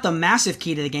 It's not the massive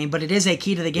key to the game, but it is a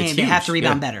key to the game. They have to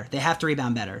rebound better. They have to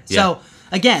rebound better. Yeah. So,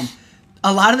 again,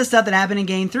 a lot of the stuff that happened in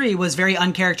Game 3 was very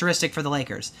uncharacteristic for the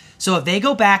Lakers. So if they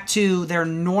go back to their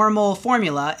normal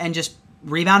formula and just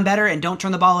rebound better and don't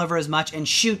turn the ball over as much and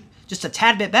shoot just a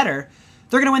tad bit better,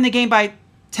 they're going to win the game by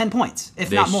 10 points,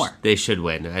 if not more. They should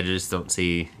win. I just don't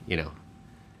see,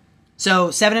 So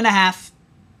 7.5,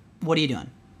 what are you doing?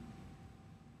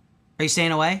 Are you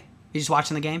staying away? Are you just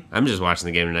watching the game? I'm just watching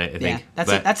the game tonight, I think.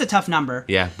 Yeah, that's a tough number.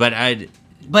 Yeah, but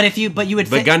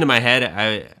gun to my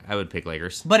head, I would pick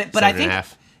Lakers. But I think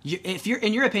if you're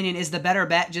in your opinion, is the better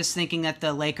bet just thinking that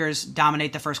the Lakers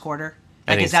dominate the first quarter?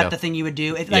 Is that the thing you would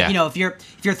do? If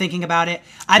you're thinking about it,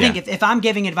 I think if I'm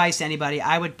giving advice to anybody,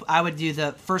 I would do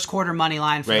the first quarter money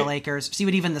line for the Lakers, see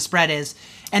what even the spread is,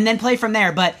 and then play from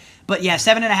there. But yeah,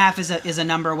 7.5 is a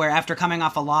number where after coming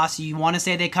off a loss, you want to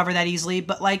say they cover that easily,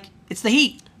 but it's the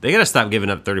Heat. They got to stop giving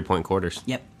up 30-point quarters.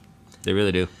 Yep, they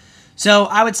really do. So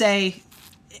I would say.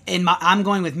 I'm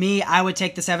going with me. I would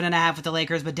take the 7.5 with the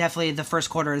Lakers, but definitely the first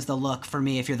quarter is the look for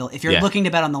me. If you're looking to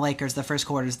bet on the Lakers, the first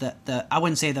quarter is the I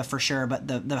wouldn't say the for sure, but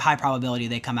the high probability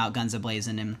they come out guns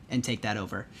a-blazing and take that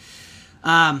over.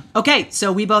 Okay,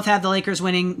 so we both have the Lakers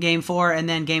winning Game 4, and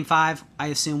then Game 5. I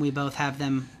assume we both have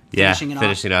them finishing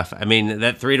it off. I mean,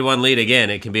 that 3-1 lead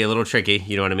again, it can be a little tricky.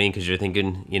 You know what I mean? Because you're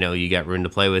thinking, you got room to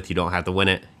play with. You don't have to win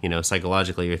it.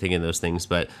 Psychologically, you're thinking those things.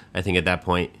 But I think at that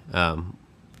point.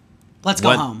 Let's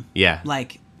go home. Yeah.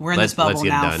 We're in this bubble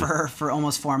now for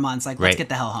almost 4 months. Let's get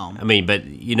the hell home. I mean, but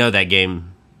that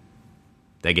game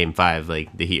 5, the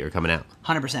Heat are coming out.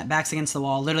 100%. Backs against the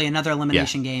wall. Literally another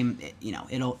elimination game.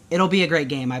 It'll be a great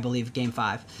game, I believe, Game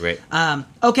 5. Right.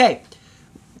 Okay.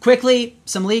 Quickly,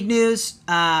 some league news.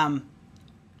 Doc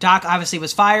obviously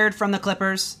was fired from the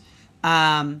Clippers.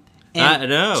 No.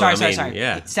 Sorry.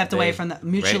 Yeah, he stepped away from the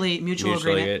mutual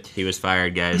agreement. He was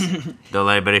fired, guys. Don't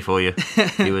let anybody fool you.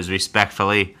 He was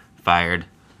respectfully fired.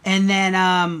 And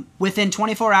then within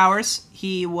 24 hours,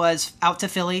 he was out to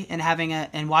Philly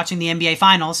and watching the NBA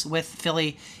Finals with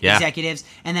Philly executives.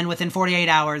 And then within 48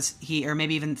 hours, or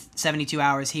maybe even 72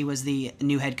 hours, he was the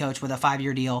new head coach with a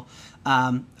 5-year deal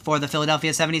for the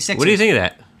Philadelphia 76ers. What do you think of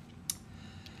that?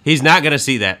 He's not going to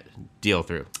see that deal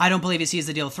through. I don't believe he sees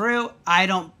the deal through. I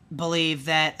don't believe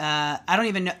that. I don't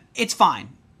even know. It's fine.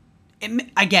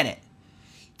 I get it.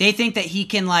 They think that he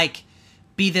can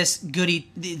be this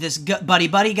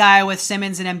buddy guy with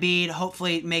Simmons and Embiid.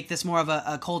 Hopefully, make this more of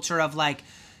a culture of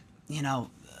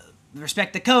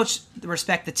respect the coach,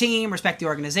 respect the team, respect the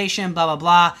organization, blah blah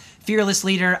blah. Fearless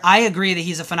leader. I agree that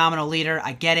he's a phenomenal leader.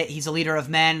 I get it. He's a leader of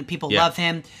men. People love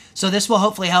him. So this will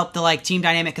hopefully help the team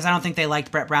dynamic because I don't think they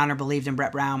liked Brett Brown or believed in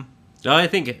Brett Brown. No, I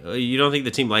think you don't think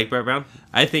the team liked Brett Brown.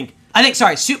 I think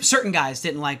certain guys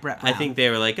didn't like Brett Brown. I think they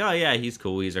were like, oh yeah, he's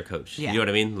cool. He's our coach. Yeah. You know what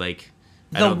I mean?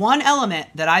 The one element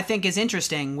that I think is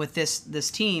interesting with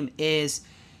this team is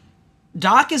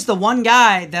Doc is the one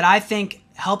guy that I think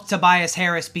helped Tobias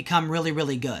Harris become really,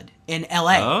 really good in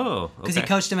L.A. Oh, okay. Because he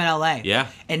coached him in L.A. Yeah.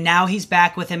 And now he's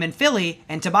back with him in Philly,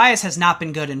 and Tobias has not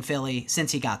been good in Philly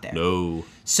since he got there. No.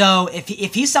 So if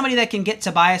he's somebody that can get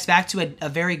Tobias back to a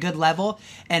very good level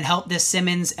and help this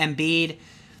Simmons Embiid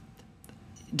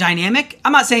dynamic,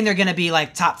 I'm not saying they're going to be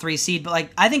top 3 seed, but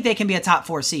I think they can be a top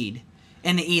 4 seed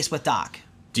in the East with Doc.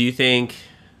 Do you think,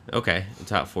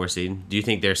 top 4 seed, do you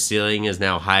think their ceiling is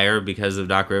now higher because of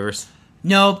Doc Rivers?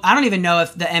 No, I don't even know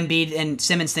if the Embiid and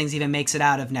Simmons things even makes it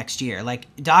out of next year.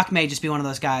 Doc may just be one of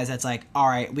those guys that's all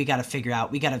right, we got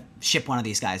to ship one of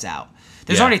these guys out.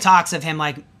 There's already talks of him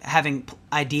having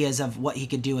ideas of what he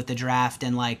could do with the draft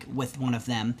and with one of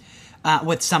them,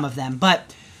 with some of them.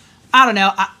 But I don't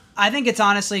know. I think it's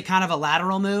honestly kind of a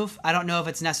lateral move. I don't know if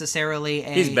it's necessarily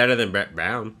He's better than Brett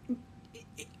Brown.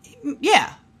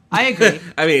 Yeah, I agree.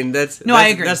 I mean, I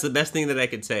agree. That's the best thing that I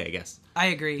could say, I guess. I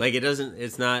agree.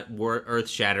 It's not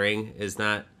earth-shattering. It's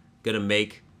not going to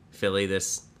make Philly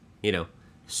this,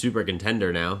 super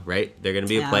contender now, right? They're going to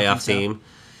be a playoff team.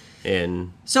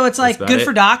 And so it's good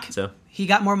for Doc. So he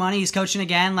got more money. He's coaching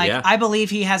again. I believe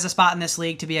he has a spot in this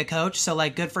league to be a coach. So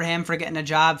good for him for getting a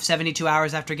job 72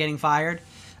 hours after getting fired.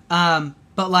 So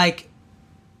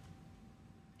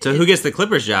who gets the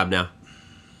Clippers job now?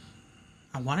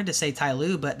 I wanted to say Ty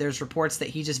Lue, but there's reports that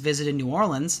he just visited New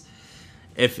Orleans.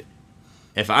 If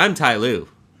I'm Ty Lue,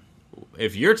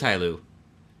 if you're Ty Lue,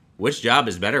 which job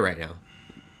is better right now?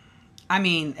 I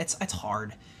mean, it's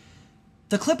hard.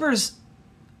 The Clippers.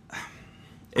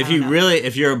 If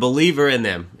you're a believer in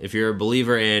them, if you're a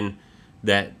believer in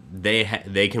that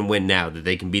they can win now, that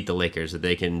they can beat the Lakers, that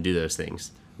they can do those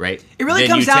things, right? It really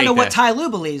comes down to what Ty Lue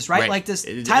believes, right?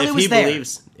 Ty Lue was there.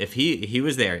 If he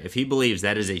was there, if he believes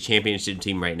that is a championship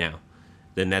team right now,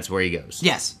 then that's where he goes.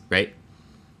 Yes. Right?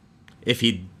 If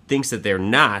he thinks that they're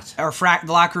not, or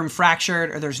the locker room fractured,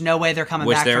 or there's no way they're coming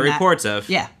back from that. Which there are reports of.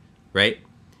 Yeah. Right?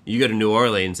 You go to New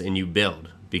Orleans and you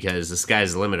build because the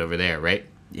sky's the limit over there, right?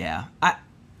 Yeah.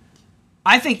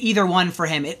 I think either one for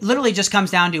him. It literally just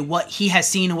comes down to what he has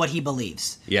seen and what he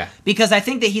believes. Yeah. Because I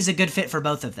think that he's a good fit for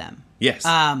both of them. Yes.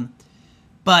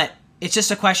 But it's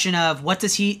just a question of what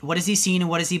has he seen and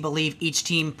what does he believe each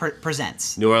team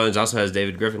presents. New Orleans also has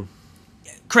David Griffin.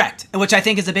 Correct, which I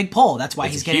think is a big pull. That's why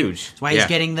he's getting huge. That's why he's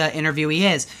getting the interview he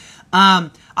is.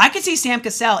 I could see Sam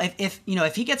Cassell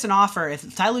if he gets an offer,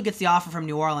 if Ty Lue gets the offer from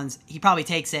New Orleans, he probably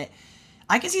takes it.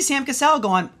 I could see Sam Cassell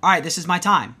going, all right, this is my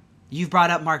time. You've brought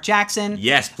up Mark Jackson.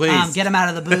 Yes, please. Get him out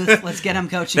of the booth. Let's get him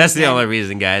coaching. That's again. The only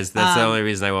reason, guys. That's the only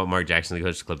reason I want Mark Jackson to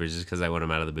coach the Clippers, just because I want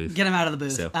him out of the booth. Get him out of the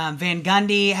booth. So. Van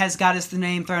Gundy has got his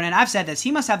name thrown in. I've said this. He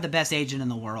must have the best agent in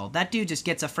the world. That dude just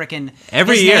gets a freaking...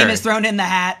 His name is thrown in the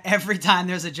hat every time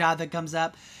there's a job that comes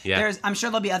up. Yeah. I'm sure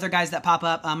there'll be other guys that pop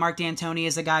up. Mark D'Antoni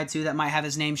is a guy, too, that might have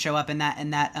his name show up in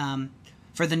that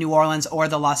for the New Orleans or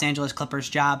the Los Angeles Clippers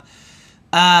job.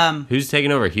 Who's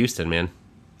taking over Houston, man?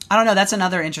 I don't know. That's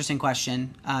another interesting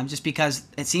question. Just because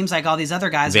it seems like all these other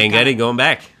guys. Van Gundy going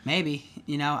back. Maybe.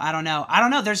 I don't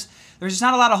know. There's just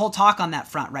not a lot of whole talk on that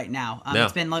front right now. No.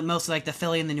 It's been mostly the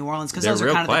Philly and the New Orleans because those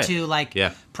are kind of the two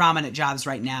prominent jobs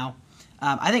right now.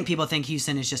 I think people think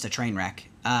Houston is just a train wreck.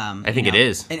 I think it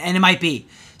is, and it might be.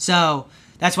 So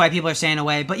that's why people are staying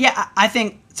away. But yeah, I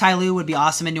think Ty Lue would be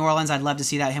awesome in New Orleans. I'd love to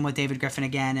see him with David Griffin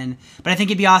again. But I think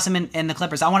he'd be awesome in the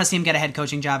Clippers. I want to see him get a head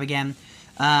coaching job again.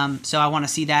 So I want to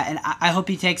see that, and I hope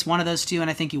he takes one of those two, and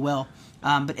I think he will.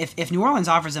 But if New Orleans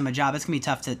offers him a job, it's gonna be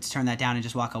tough to turn that down and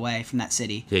just walk away from that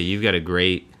city. Yeah, you've got a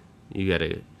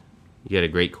You got a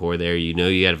great core there. You know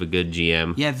you have a good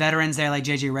GM. You have veterans there like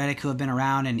JJ Redick who have been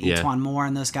around, and Yeah. Etuan Moore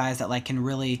and those guys that like can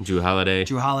really. Drew Holiday,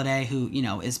 who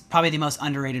is probably the most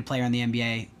underrated player in the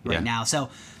NBA right Yeah. now. So,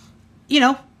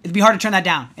 it'd be hard to turn that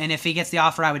down. And if he gets the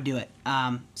offer, I would do it.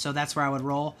 So that's where I would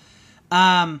roll.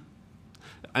 I'm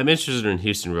interested in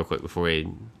Houston real quick before we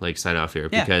sign off here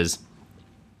Yeah. because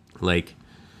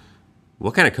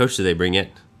what kind of coach do they bring in?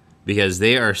 Because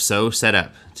they are so set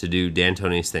up to do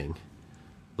D'Antoni's thing.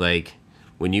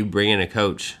 When you bring in a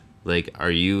coach,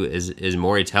 is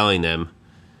Morey telling them,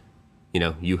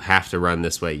 you have to run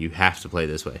this way, you have to play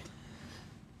this way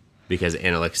because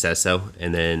Analytics says so,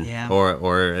 and then or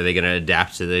are they going to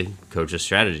adapt to the coach's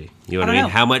strategy? You know what I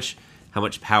mean? How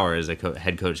much power is a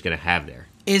head coach going to have there?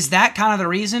 Is that kind of the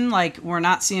reason we're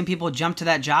not seeing people jump to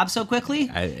that job so quickly?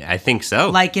 I think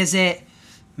so. Is it?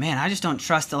 Man, I just don't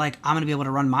trust that. I'm going to be able to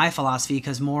run my philosophy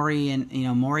because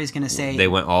Morey's going to say they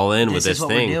went all in with this is what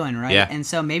thing. we're doing, right? Yeah. And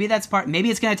so maybe that's part. Maybe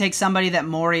it's going to take somebody that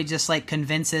Morey just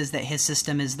convinces that his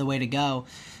system is the way to go.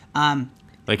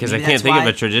 Because I can't think of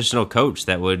a traditional coach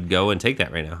that would go and take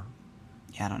that right now.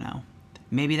 Yeah, I don't know.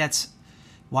 Maybe that's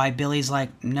why Billy's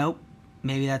nope.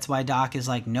 Maybe that's why Doc is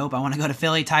nope. I want to go to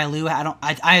Philly. Ty Lue,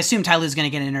 I assume Ty Lue's going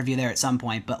to get an interview there at some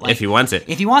point, but if he wants it,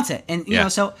 and you know,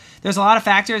 so there's a lot of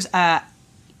factors.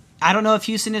 I don't know if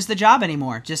Houston is the job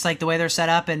anymore. Just the way they're set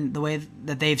up and the way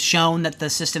that they've shown that the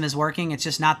system is working, it's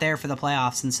just not there for the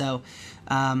playoffs. And so,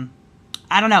 I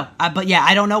don't know. But yeah,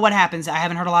 I don't know what happens. I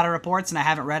haven't heard a lot of reports, and I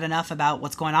haven't read enough about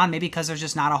what's going on. Maybe because there's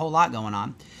just not a whole lot going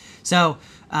on. So,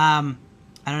 I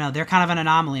don't know. They're kind of an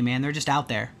anomaly, man. They're just out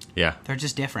there. Yeah. They're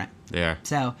just different. They are.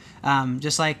 So,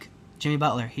 just like Jimmy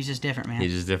Butler, he's just different, man.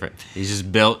 He's just different. He's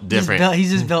just built different. He's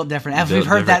just built different. As we've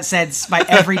heard that said by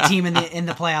every team in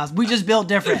the playoffs. We just built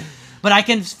different. But I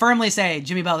can firmly say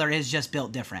Jimmy Butler is just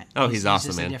built different. Oh, he's awesome,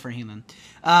 just man. A different human.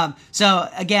 So,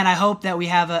 again, I hope that we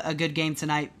have a good game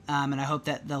tonight, and I hope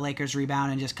that the Lakers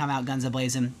rebound and just come out guns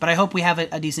a-blazing. But I hope we have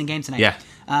a decent game tonight. Yeah.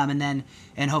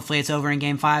 And hopefully it's over in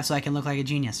Game 5 so I can look like a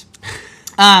genius.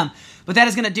 But that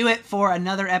is going to do it for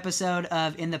another episode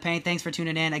of In the Paint. Thanks for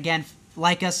tuning in. Again,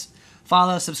 like us,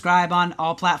 follow, subscribe on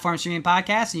all platforms streaming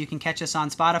podcasts, and you can catch us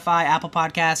on Spotify, Apple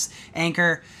Podcasts,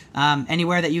 Anchor,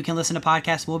 anywhere that you can listen to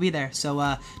podcasts, we'll be there.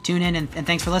 So tune in, and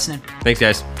thanks for listening. Thanks,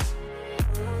 guys.